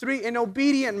this? Number 3, an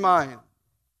obedient mind.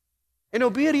 An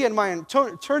obedient mind.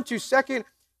 Turn to 2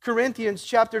 Corinthians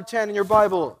chapter 10 in your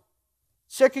Bible.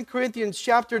 2 Corinthians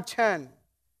chapter 10.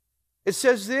 It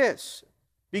says this,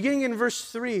 Beginning in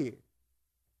verse 3,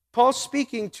 Paul's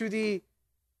speaking to the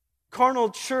carnal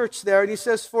church there, and he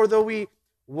says, "For though we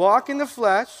walk in the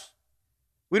flesh,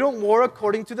 we don't war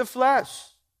according to the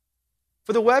flesh.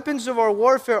 For the weapons of our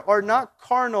warfare are not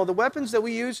carnal." The weapons that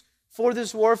we use for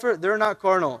this warfare, they're not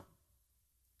carnal.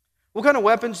 What kind of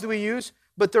weapons do we use?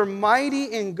 But they're mighty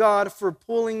in God for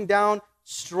pulling down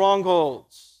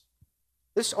strongholds.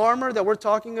 This armor that we're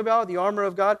talking about, the armor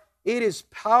of God, it is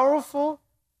powerful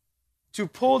to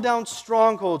pull down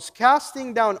strongholds,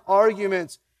 casting down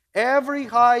arguments, every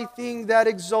high thing that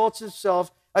exalts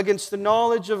itself against the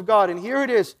knowledge of God. And here it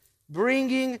is,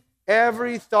 bringing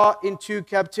every thought into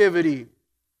captivity.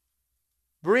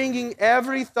 Bringing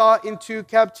every thought into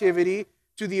captivity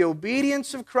to the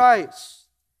obedience of Christ,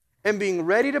 and being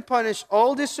ready to punish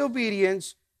all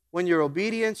disobedience when your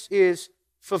obedience is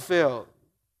fulfilled.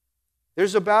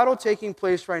 There's a battle taking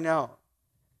place right now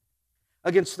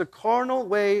against the carnal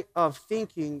way of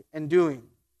thinking and doing.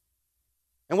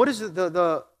 And what does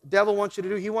the devil want you to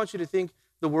do? He wants you to think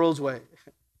the world's way.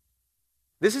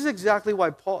 This is exactly why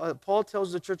Paul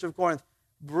tells the church of Corinth,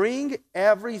 bring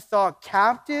every thought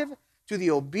captive to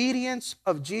the obedience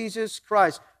of Jesus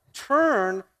Christ.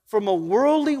 Turn from a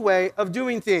worldly way of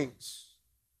doing things.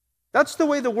 That's the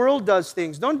way the world does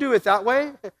things. Don't do it that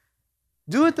way.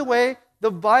 Do it the way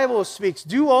the Bible speaks.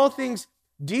 Do all things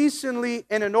decently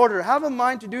and in order. Have a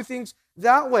mind to do things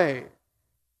that way.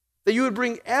 That you would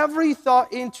bring every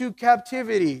thought into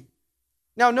captivity.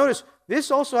 Now notice, this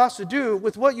also has to do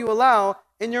with what you allow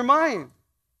in your mind.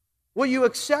 What you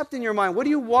accept in your mind. What do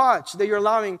you watch that you're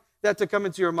allowing that to come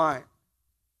into your mind?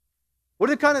 What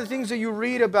are the kind of things that you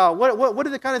read about? What are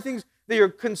the kind of things that you're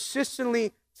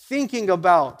consistently thinking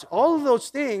about? All of those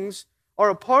things are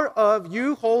a part of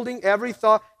you holding every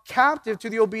thought captive to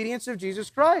the obedience of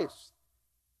Jesus Christ.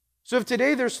 So if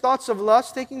today there's thoughts of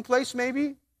lust taking place,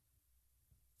 maybe,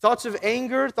 thoughts of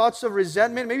anger, thoughts of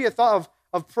resentment, maybe a thought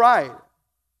of pride,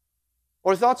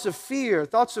 or thoughts of fear,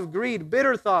 thoughts of greed,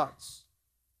 bitter thoughts,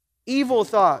 evil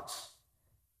thoughts,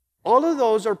 all of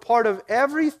those are part of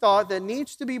every thought that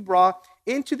needs to be brought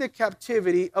into the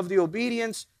captivity of the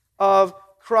obedience of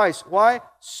Christ. Why?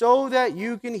 So that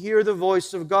you can hear the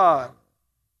voice of God.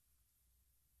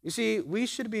 You see, we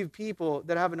should be people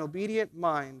that have an obedient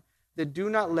mind, that do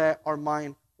not let our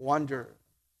mind wander.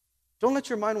 Don't let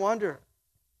your mind wander.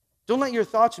 Don't let your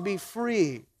thoughts be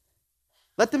free.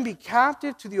 Let them be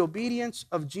captive to the obedience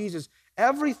of Jesus.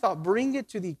 Every thought, bring it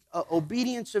to the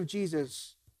obedience of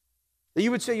Jesus. That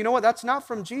you would say, you know what, that's not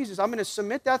from Jesus. I'm going to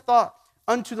submit that thought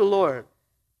unto the Lord.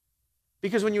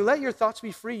 Because when you let your thoughts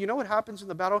be free, you know what happens in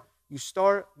the battle? You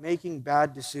start making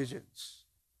bad decisions.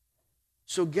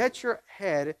 So get your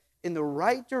head in the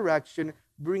right direction,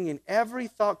 bringing every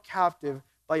thought captive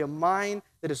by a mind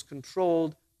that is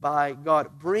controlled by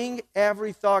God. Bring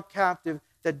every thought captive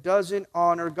that doesn't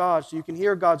honor God so you can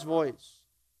hear God's voice.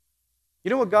 You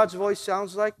know what God's voice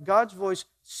sounds like? God's voice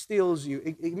stills you.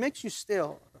 It makes you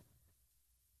still.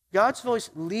 God's voice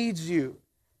leads you.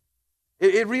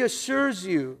 It reassures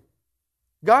you.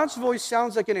 God's voice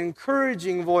sounds like an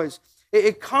encouraging voice.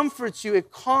 It comforts you.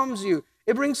 It calms you.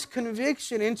 It brings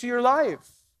conviction into your life.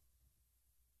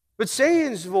 But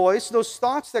Satan's voice, those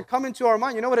thoughts that come into our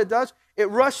mind, you know what it does? It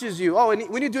rushes you. Oh,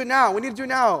 we need to do it now. We need to do it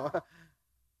now.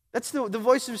 That's the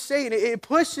voice of Satan. It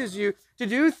pushes you to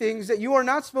do things that you are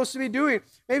not supposed to be doing.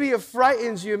 Maybe it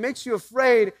frightens you, makes you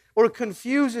afraid, or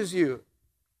confuses you.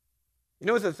 You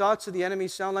know what the thoughts of the enemy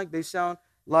sound like? They sound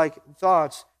like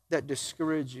thoughts that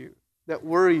discourage you, that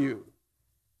worry you.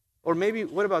 Or maybe,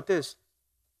 what about this?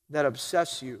 That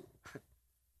obsess you.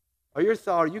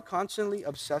 Are you constantly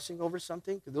obsessing over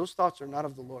something? Because those thoughts are not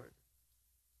of the Lord.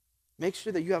 Make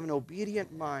sure that you have an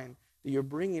obedient mind, that you're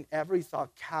bringing every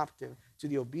thought captive to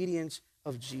the obedience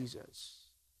of Jesus.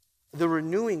 The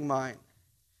renewing mind,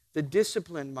 the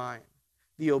disciplined mind,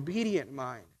 the obedient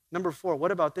mind. Number 4,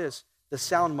 what about this? The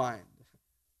sound mind.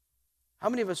 How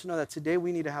many of us know that today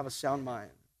we need to have a sound mind?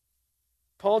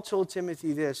 Paul told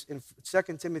Timothy this in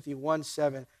 2 Timothy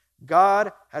 1:7.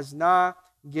 God has not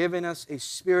given us a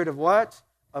spirit of what?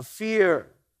 Of fear,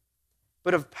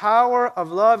 but of power,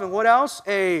 of love, and what else?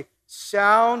 A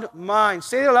sound mind.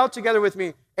 Say it aloud together with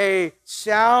me. A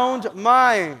sound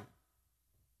mind.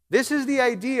 This is the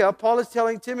idea Paul is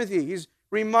telling Timothy. He's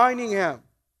reminding him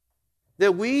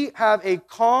that we have a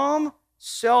calm,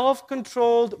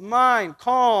 self-controlled mind.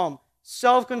 Calm,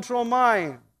 self-controlled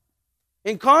mind.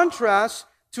 In contrast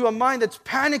to a mind that's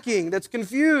panicking, that's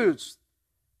confused,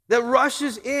 that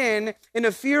rushes in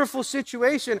a fearful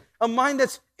situation, a mind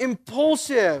that's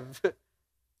impulsive.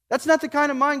 That's not the kind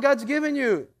of mind God's given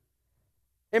you.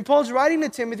 And Paul's writing to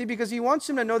Timothy because he wants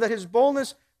him to know that his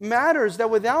boldness matters, that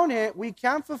without it, we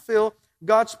can't fulfill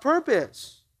God's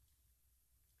purpose.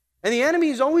 And the enemy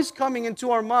is always coming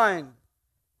into our mind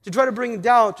to try to bring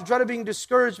doubt, to try to bring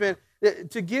discouragement,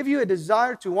 to give you a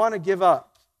desire to want to give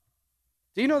up.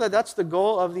 Do you know that that's the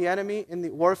goal of the enemy in the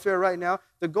warfare right now?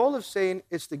 The goal of Satan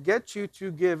is to get you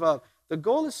to give up. The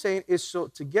goal of Satan is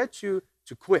to get you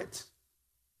to quit.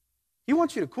 He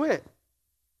wants you to quit.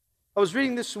 I was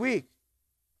reading this week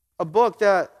a book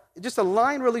that, just a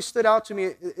line really stood out to me.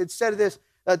 It said this,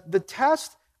 that the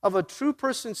test of a true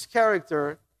person's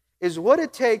character is what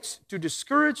it takes to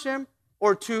discourage him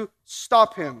or to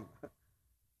stop him.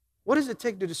 What does it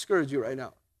take to discourage you right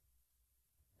now?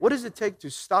 What does it take to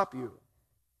stop you?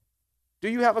 Do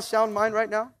you have a sound mind right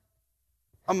now?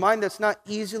 A mind that's not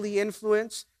easily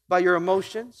influenced by your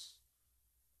emotions?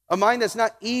 A mind that's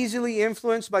not easily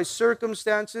influenced by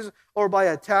circumstances or by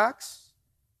attacks?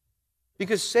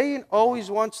 Because Satan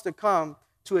always wants to come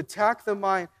to attack the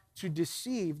mind, to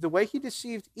deceive. The way he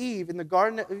deceived Eve in the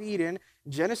Garden of Eden,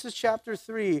 Genesis chapter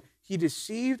 3, he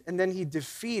deceived and then he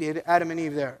defeated Adam and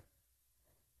Eve there.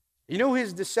 You know who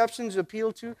his deceptions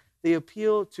appeal to? They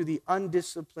appeal to the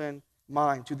undisciplined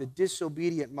mind, to the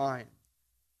disobedient mind.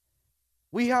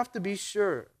 We have to be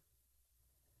sure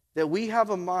that we have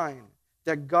a mind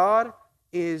that God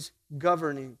is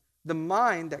governing. The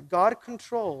mind that God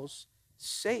controls,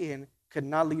 Satan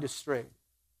cannot lead astray.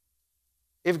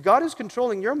 If God is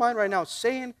controlling your mind right now,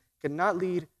 Satan cannot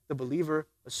lead the believer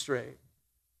astray.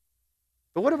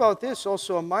 But what about this?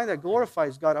 Also, a mind that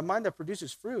glorifies God, a mind that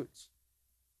produces fruits,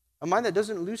 a mind that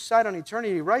doesn't lose sight on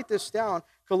eternity. Write this down,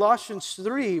 Colossians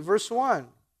 3, verse 1.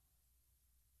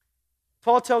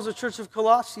 Paul tells the church of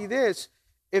Colossae this,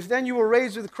 if then you were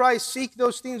raised with Christ, seek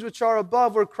those things which are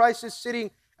above, where Christ is sitting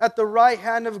at the right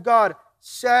hand of God.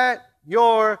 Set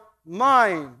your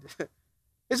mind.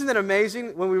 Isn't it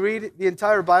amazing when we read the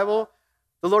entire Bible,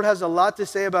 the Lord has a lot to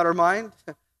say about our mind?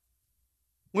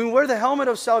 When we wear the helmet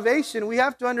of salvation, we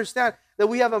have to understand that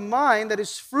we have a mind that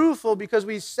is fruitful because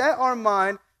we set our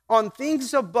mind on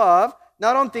things above,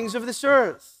 not on things of this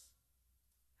earth.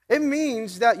 It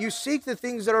means that you seek the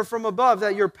things that are from above,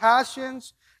 that your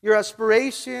passions, your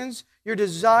aspirations, your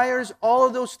desires, all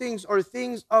of those things are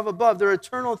things of above. They're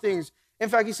eternal things. In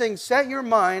fact, he's saying, set your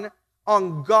mind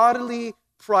on godly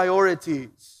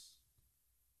priorities.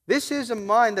 This is a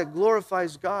mind that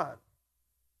glorifies God.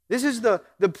 This is the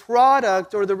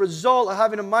product or the result of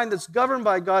having a mind that's governed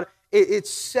by God.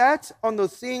 It's set on the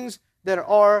things that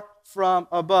are from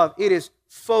above. It is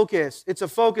focused. It's a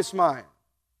focused mind.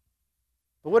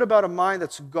 But what about a mind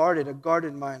that's guarded, a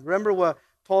guarded mind? Remember what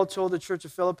Paul told the church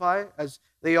of Philippi as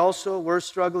they also were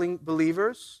struggling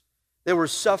believers? They were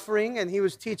suffering, and he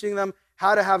was teaching them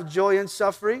how to have joy in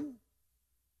suffering.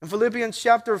 In Philippians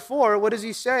chapter 4, what does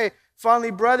he say?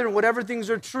 Finally, brethren, whatever things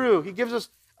are true. He gives us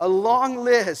a long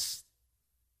list.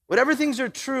 Whatever things are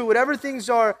true, whatever things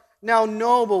are now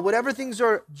noble, whatever things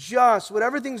are just,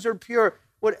 whatever things are pure,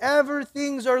 whatever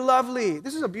things are lovely.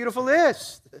 This is a beautiful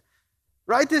list.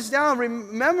 Write this down,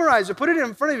 memorize it, put it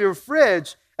in front of your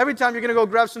fridge every time you're going to go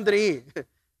grab something to eat.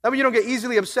 That way you don't get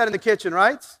easily upset in the kitchen,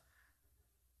 right?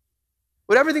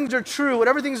 Whatever things are true,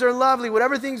 whatever things are lovely,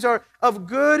 whatever things are of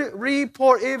good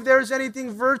report, if there's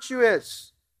anything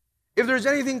virtuous, if there's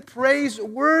anything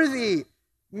praiseworthy,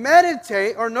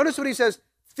 meditate, or notice what he says,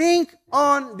 think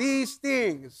on these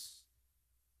things.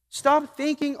 Stop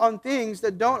thinking on things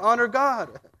that don't honor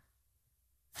God.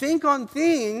 Think on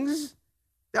things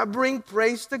that bring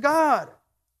praise to God.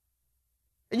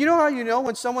 And you know how you know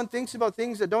when someone thinks about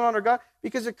things that don't honor God?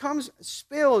 Because it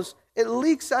spills, it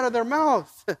leaks out of their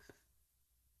mouth.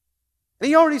 And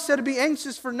he already said to be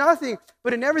anxious for nothing,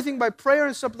 but in everything by prayer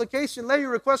and supplication, let your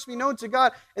requests be known to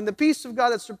God, and the peace of God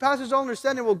that surpasses all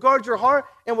understanding will guard your heart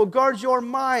and will guard your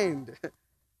mind.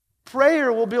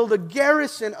 Prayer will build a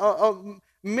garrison, a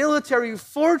military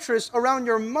fortress around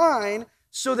your mind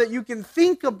so that you can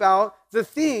think about the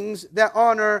things that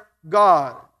honor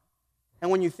God.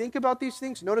 And when you think about these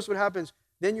things, notice what happens.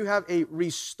 Then you have a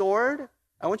restored,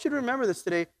 I want you to remember this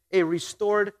today, a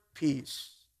restored peace.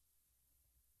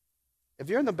 If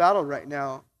you're in the battle right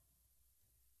now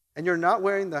and you're not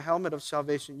wearing the helmet of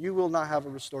salvation, you will not have a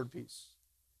restored peace.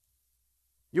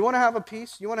 You want to have a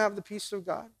peace? You want to have the peace of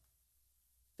God?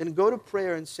 Then go to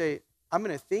prayer and say, I'm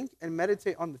going to think and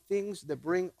meditate on the things that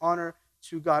bring honor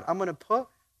to God. I'm going to put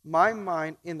my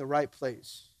mind in the right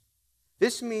place.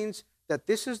 This means that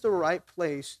this is the right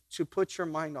place to put your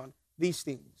mind on these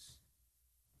things.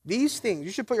 These things.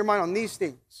 You should put your mind on these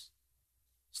things.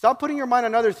 Stop putting your mind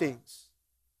on other things.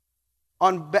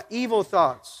 On evil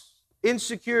thoughts,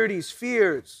 insecurities,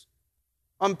 fears,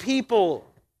 on people.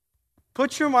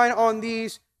 Put your mind on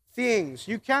these things.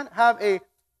 You can't have a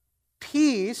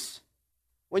peace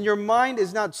when your mind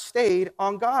is not stayed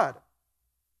on God.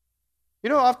 You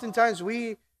know, oftentimes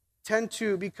we tend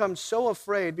to become so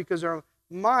afraid because our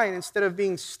mind, instead of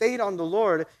being stayed on the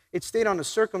Lord, it's stayed on a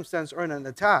circumstance or in an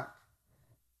attack.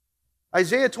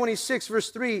 Isaiah 26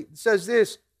 verse 3 says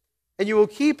this, and you will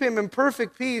keep him in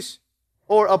perfect peace,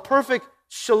 or a perfect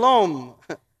shalom,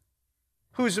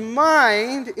 whose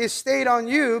mind is stayed on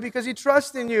you because he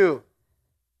trusts in you.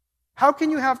 How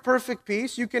can you have perfect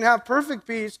peace? You can have perfect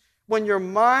peace when your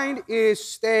mind is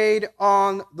stayed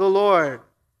on the Lord.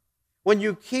 When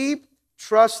you keep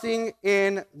trusting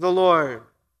in the Lord.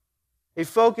 A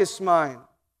focused mind.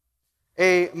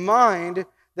 A mind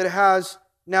that has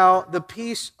now the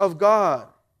peace of God.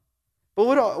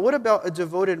 But what about a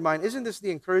devoted mind? Isn't this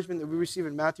the encouragement that we receive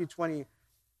in Matthew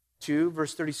 22,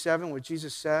 verse 37, where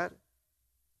Jesus said,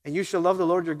 and you shall love the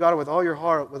Lord your God with all your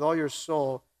heart, with all your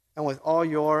soul, and with all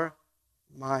your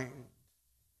mind.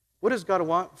 What does God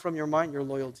want from your mind? Your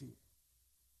loyalty.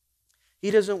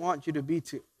 He doesn't want you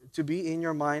to be in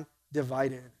your mind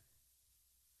divided.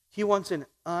 He wants an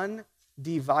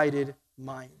undivided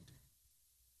mind.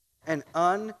 An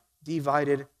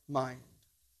undivided mind.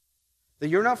 That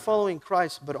you're not following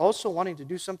Christ, but also wanting to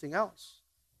do something else.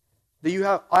 That you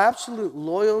have absolute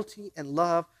loyalty and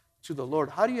love to the Lord.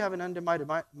 How do you have an undivided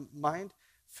mind?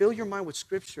 Fill your mind with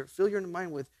Scripture. Fill your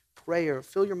mind with prayer.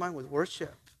 Fill your mind with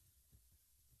worship.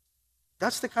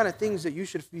 That's the kind of things that you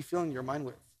should be filling your mind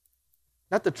with.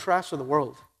 Not the trash of the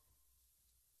world.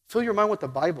 Fill your mind with the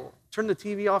Bible. Turn the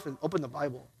TV off and open the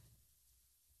Bible.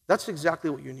 That's exactly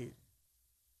what you need.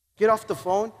 Get off the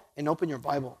phone and open your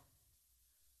Bible.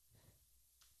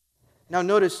 Now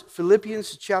notice,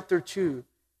 Philippians chapter 2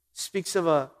 speaks of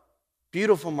a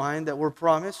beautiful mind that we're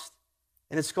promised,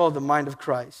 and it's called the mind of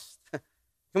Christ.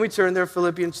 Can we turn there,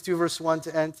 Philippians 2 verse 1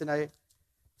 to end tonight?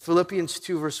 Philippians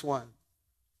 2 verse 1.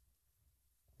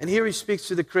 And here he speaks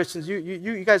to the Christians.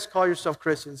 You guys call yourself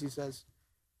Christians, he says.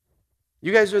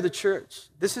 You guys are the church.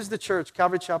 This is the church,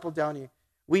 Calvary Chapel Downey.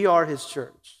 We are his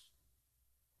church.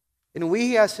 And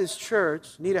we as his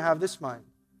church need to have this mind,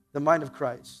 the mind of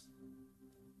Christ.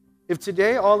 If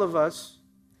today all of us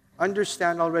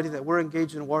understand already that we're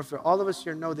engaged in warfare, all of us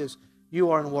here know this,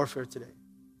 you are in warfare today.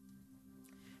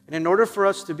 And in order for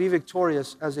us to be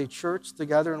victorious as a church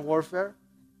together in warfare,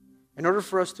 in order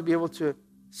for us to be able to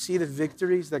see the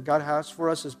victories that God has for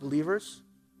us as believers,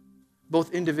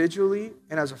 both individually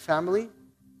and as a family,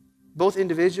 both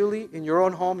individually in your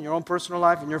own home, in your own personal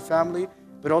life, in your family,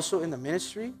 but also in the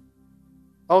ministry,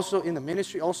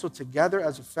 also together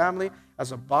as a family,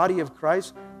 as a body of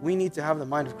Christ, we need to have the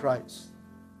mind of Christ.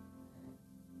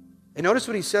 And notice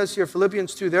what he says here,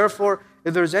 Philippians 2, therefore,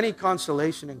 if there's any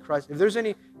consolation in Christ, if there's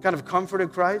any kind of comfort in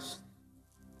Christ,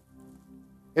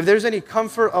 if there's any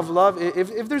comfort of love,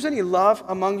 if there's any love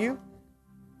among you,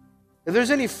 if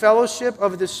there's any fellowship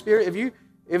of the Spirit,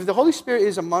 if the Holy Spirit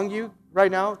is among you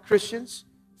right now, Christians,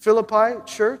 Philippi,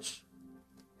 church,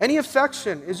 any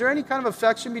affection, is there any kind of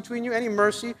affection between you, any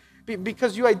mercy?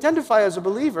 Because you identify as a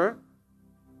believer.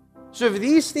 So if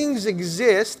these things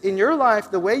exist in your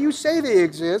life the way you say they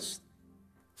exist,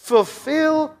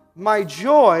 fulfill my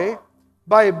joy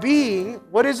by being,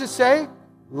 what does it say?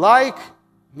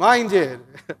 Like-minded.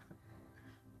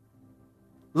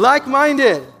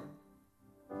 Like-minded.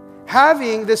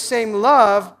 Having the same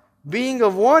love, being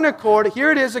of one accord, here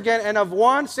it is again, and of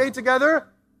one, say it together,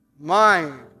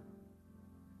 mind.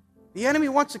 The enemy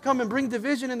wants to come and bring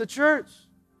division in the church.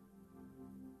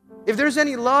 If there's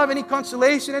any love, any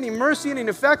consolation, any mercy, any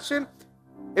affection,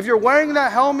 if you're wearing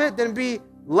that helmet, then be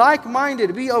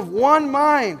like-minded, be of one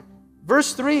mind.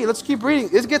 Verse 3, let's keep reading.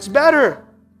 It gets better.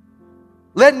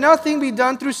 Let nothing be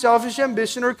done through selfish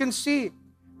ambition or conceit,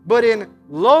 but in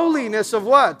lowliness of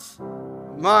what?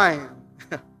 Mind.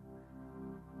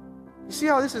 You see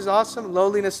how this is awesome?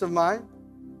 Lowliness of mind.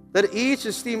 Let each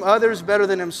esteem others better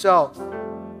than himself.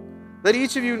 Let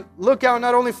each of you look out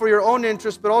not only for your own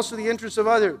interest, but also the interests of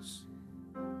others.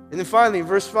 And then finally,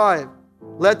 verse 5,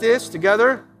 let this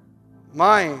together,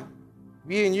 mind,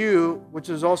 be in you, which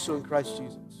is also in Christ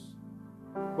Jesus.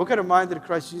 What kind of mind did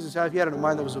Christ Jesus have? He had a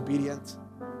mind that was obedient.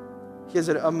 He has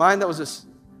a mind that was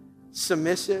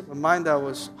submissive, a mind that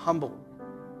was humble,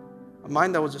 a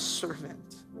mind that was a servant.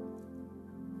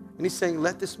 And he's saying,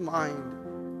 let this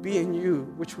mind be in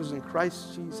you, which was in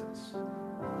Christ Jesus.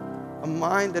 A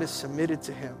mind that is submitted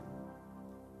to him.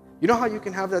 You know how you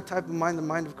can have that type of mind, the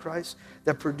mind of Christ,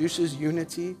 that produces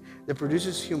unity, that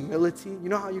produces humility? You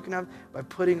know how you can have? By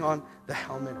putting on the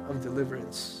helmet of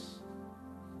deliverance.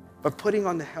 By putting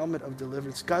on the helmet of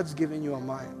deliverance. God's given you a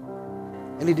mind.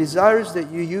 And he desires that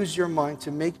you use your mind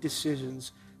to make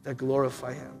decisions that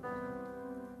glorify him.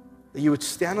 That you would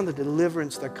stand on the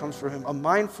deliverance that comes from him, a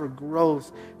mind for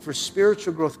growth, for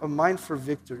spiritual growth, a mind for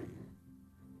victory.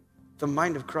 The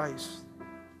mind of Christ.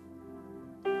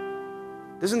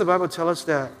 Doesn't the Bible tell us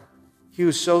that he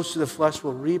who sows to the flesh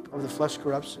will reap of the flesh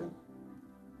corruption?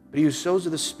 But he who sows to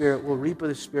the Spirit will reap of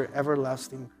the Spirit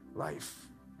everlasting life.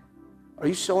 Are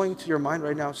you sowing to your mind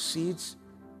right now seeds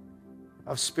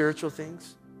of spiritual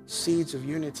things? Seeds of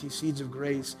unity, seeds of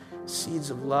grace, seeds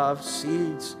of love,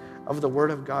 seeds of the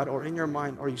Word of God? Or in your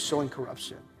mind, are you sowing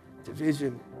corruption,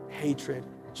 division, hatred,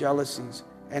 jealousies,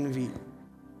 envy?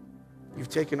 You've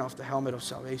taken off the helmet of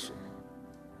salvation.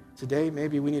 Today,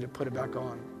 maybe we need to put it back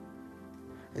on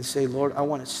and say, Lord, I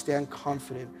want to stand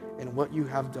confident in what you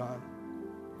have done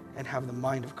and have the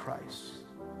mind of Christ.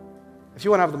 If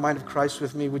you want to have the mind of Christ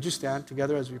with me, would you stand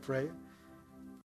together as we pray?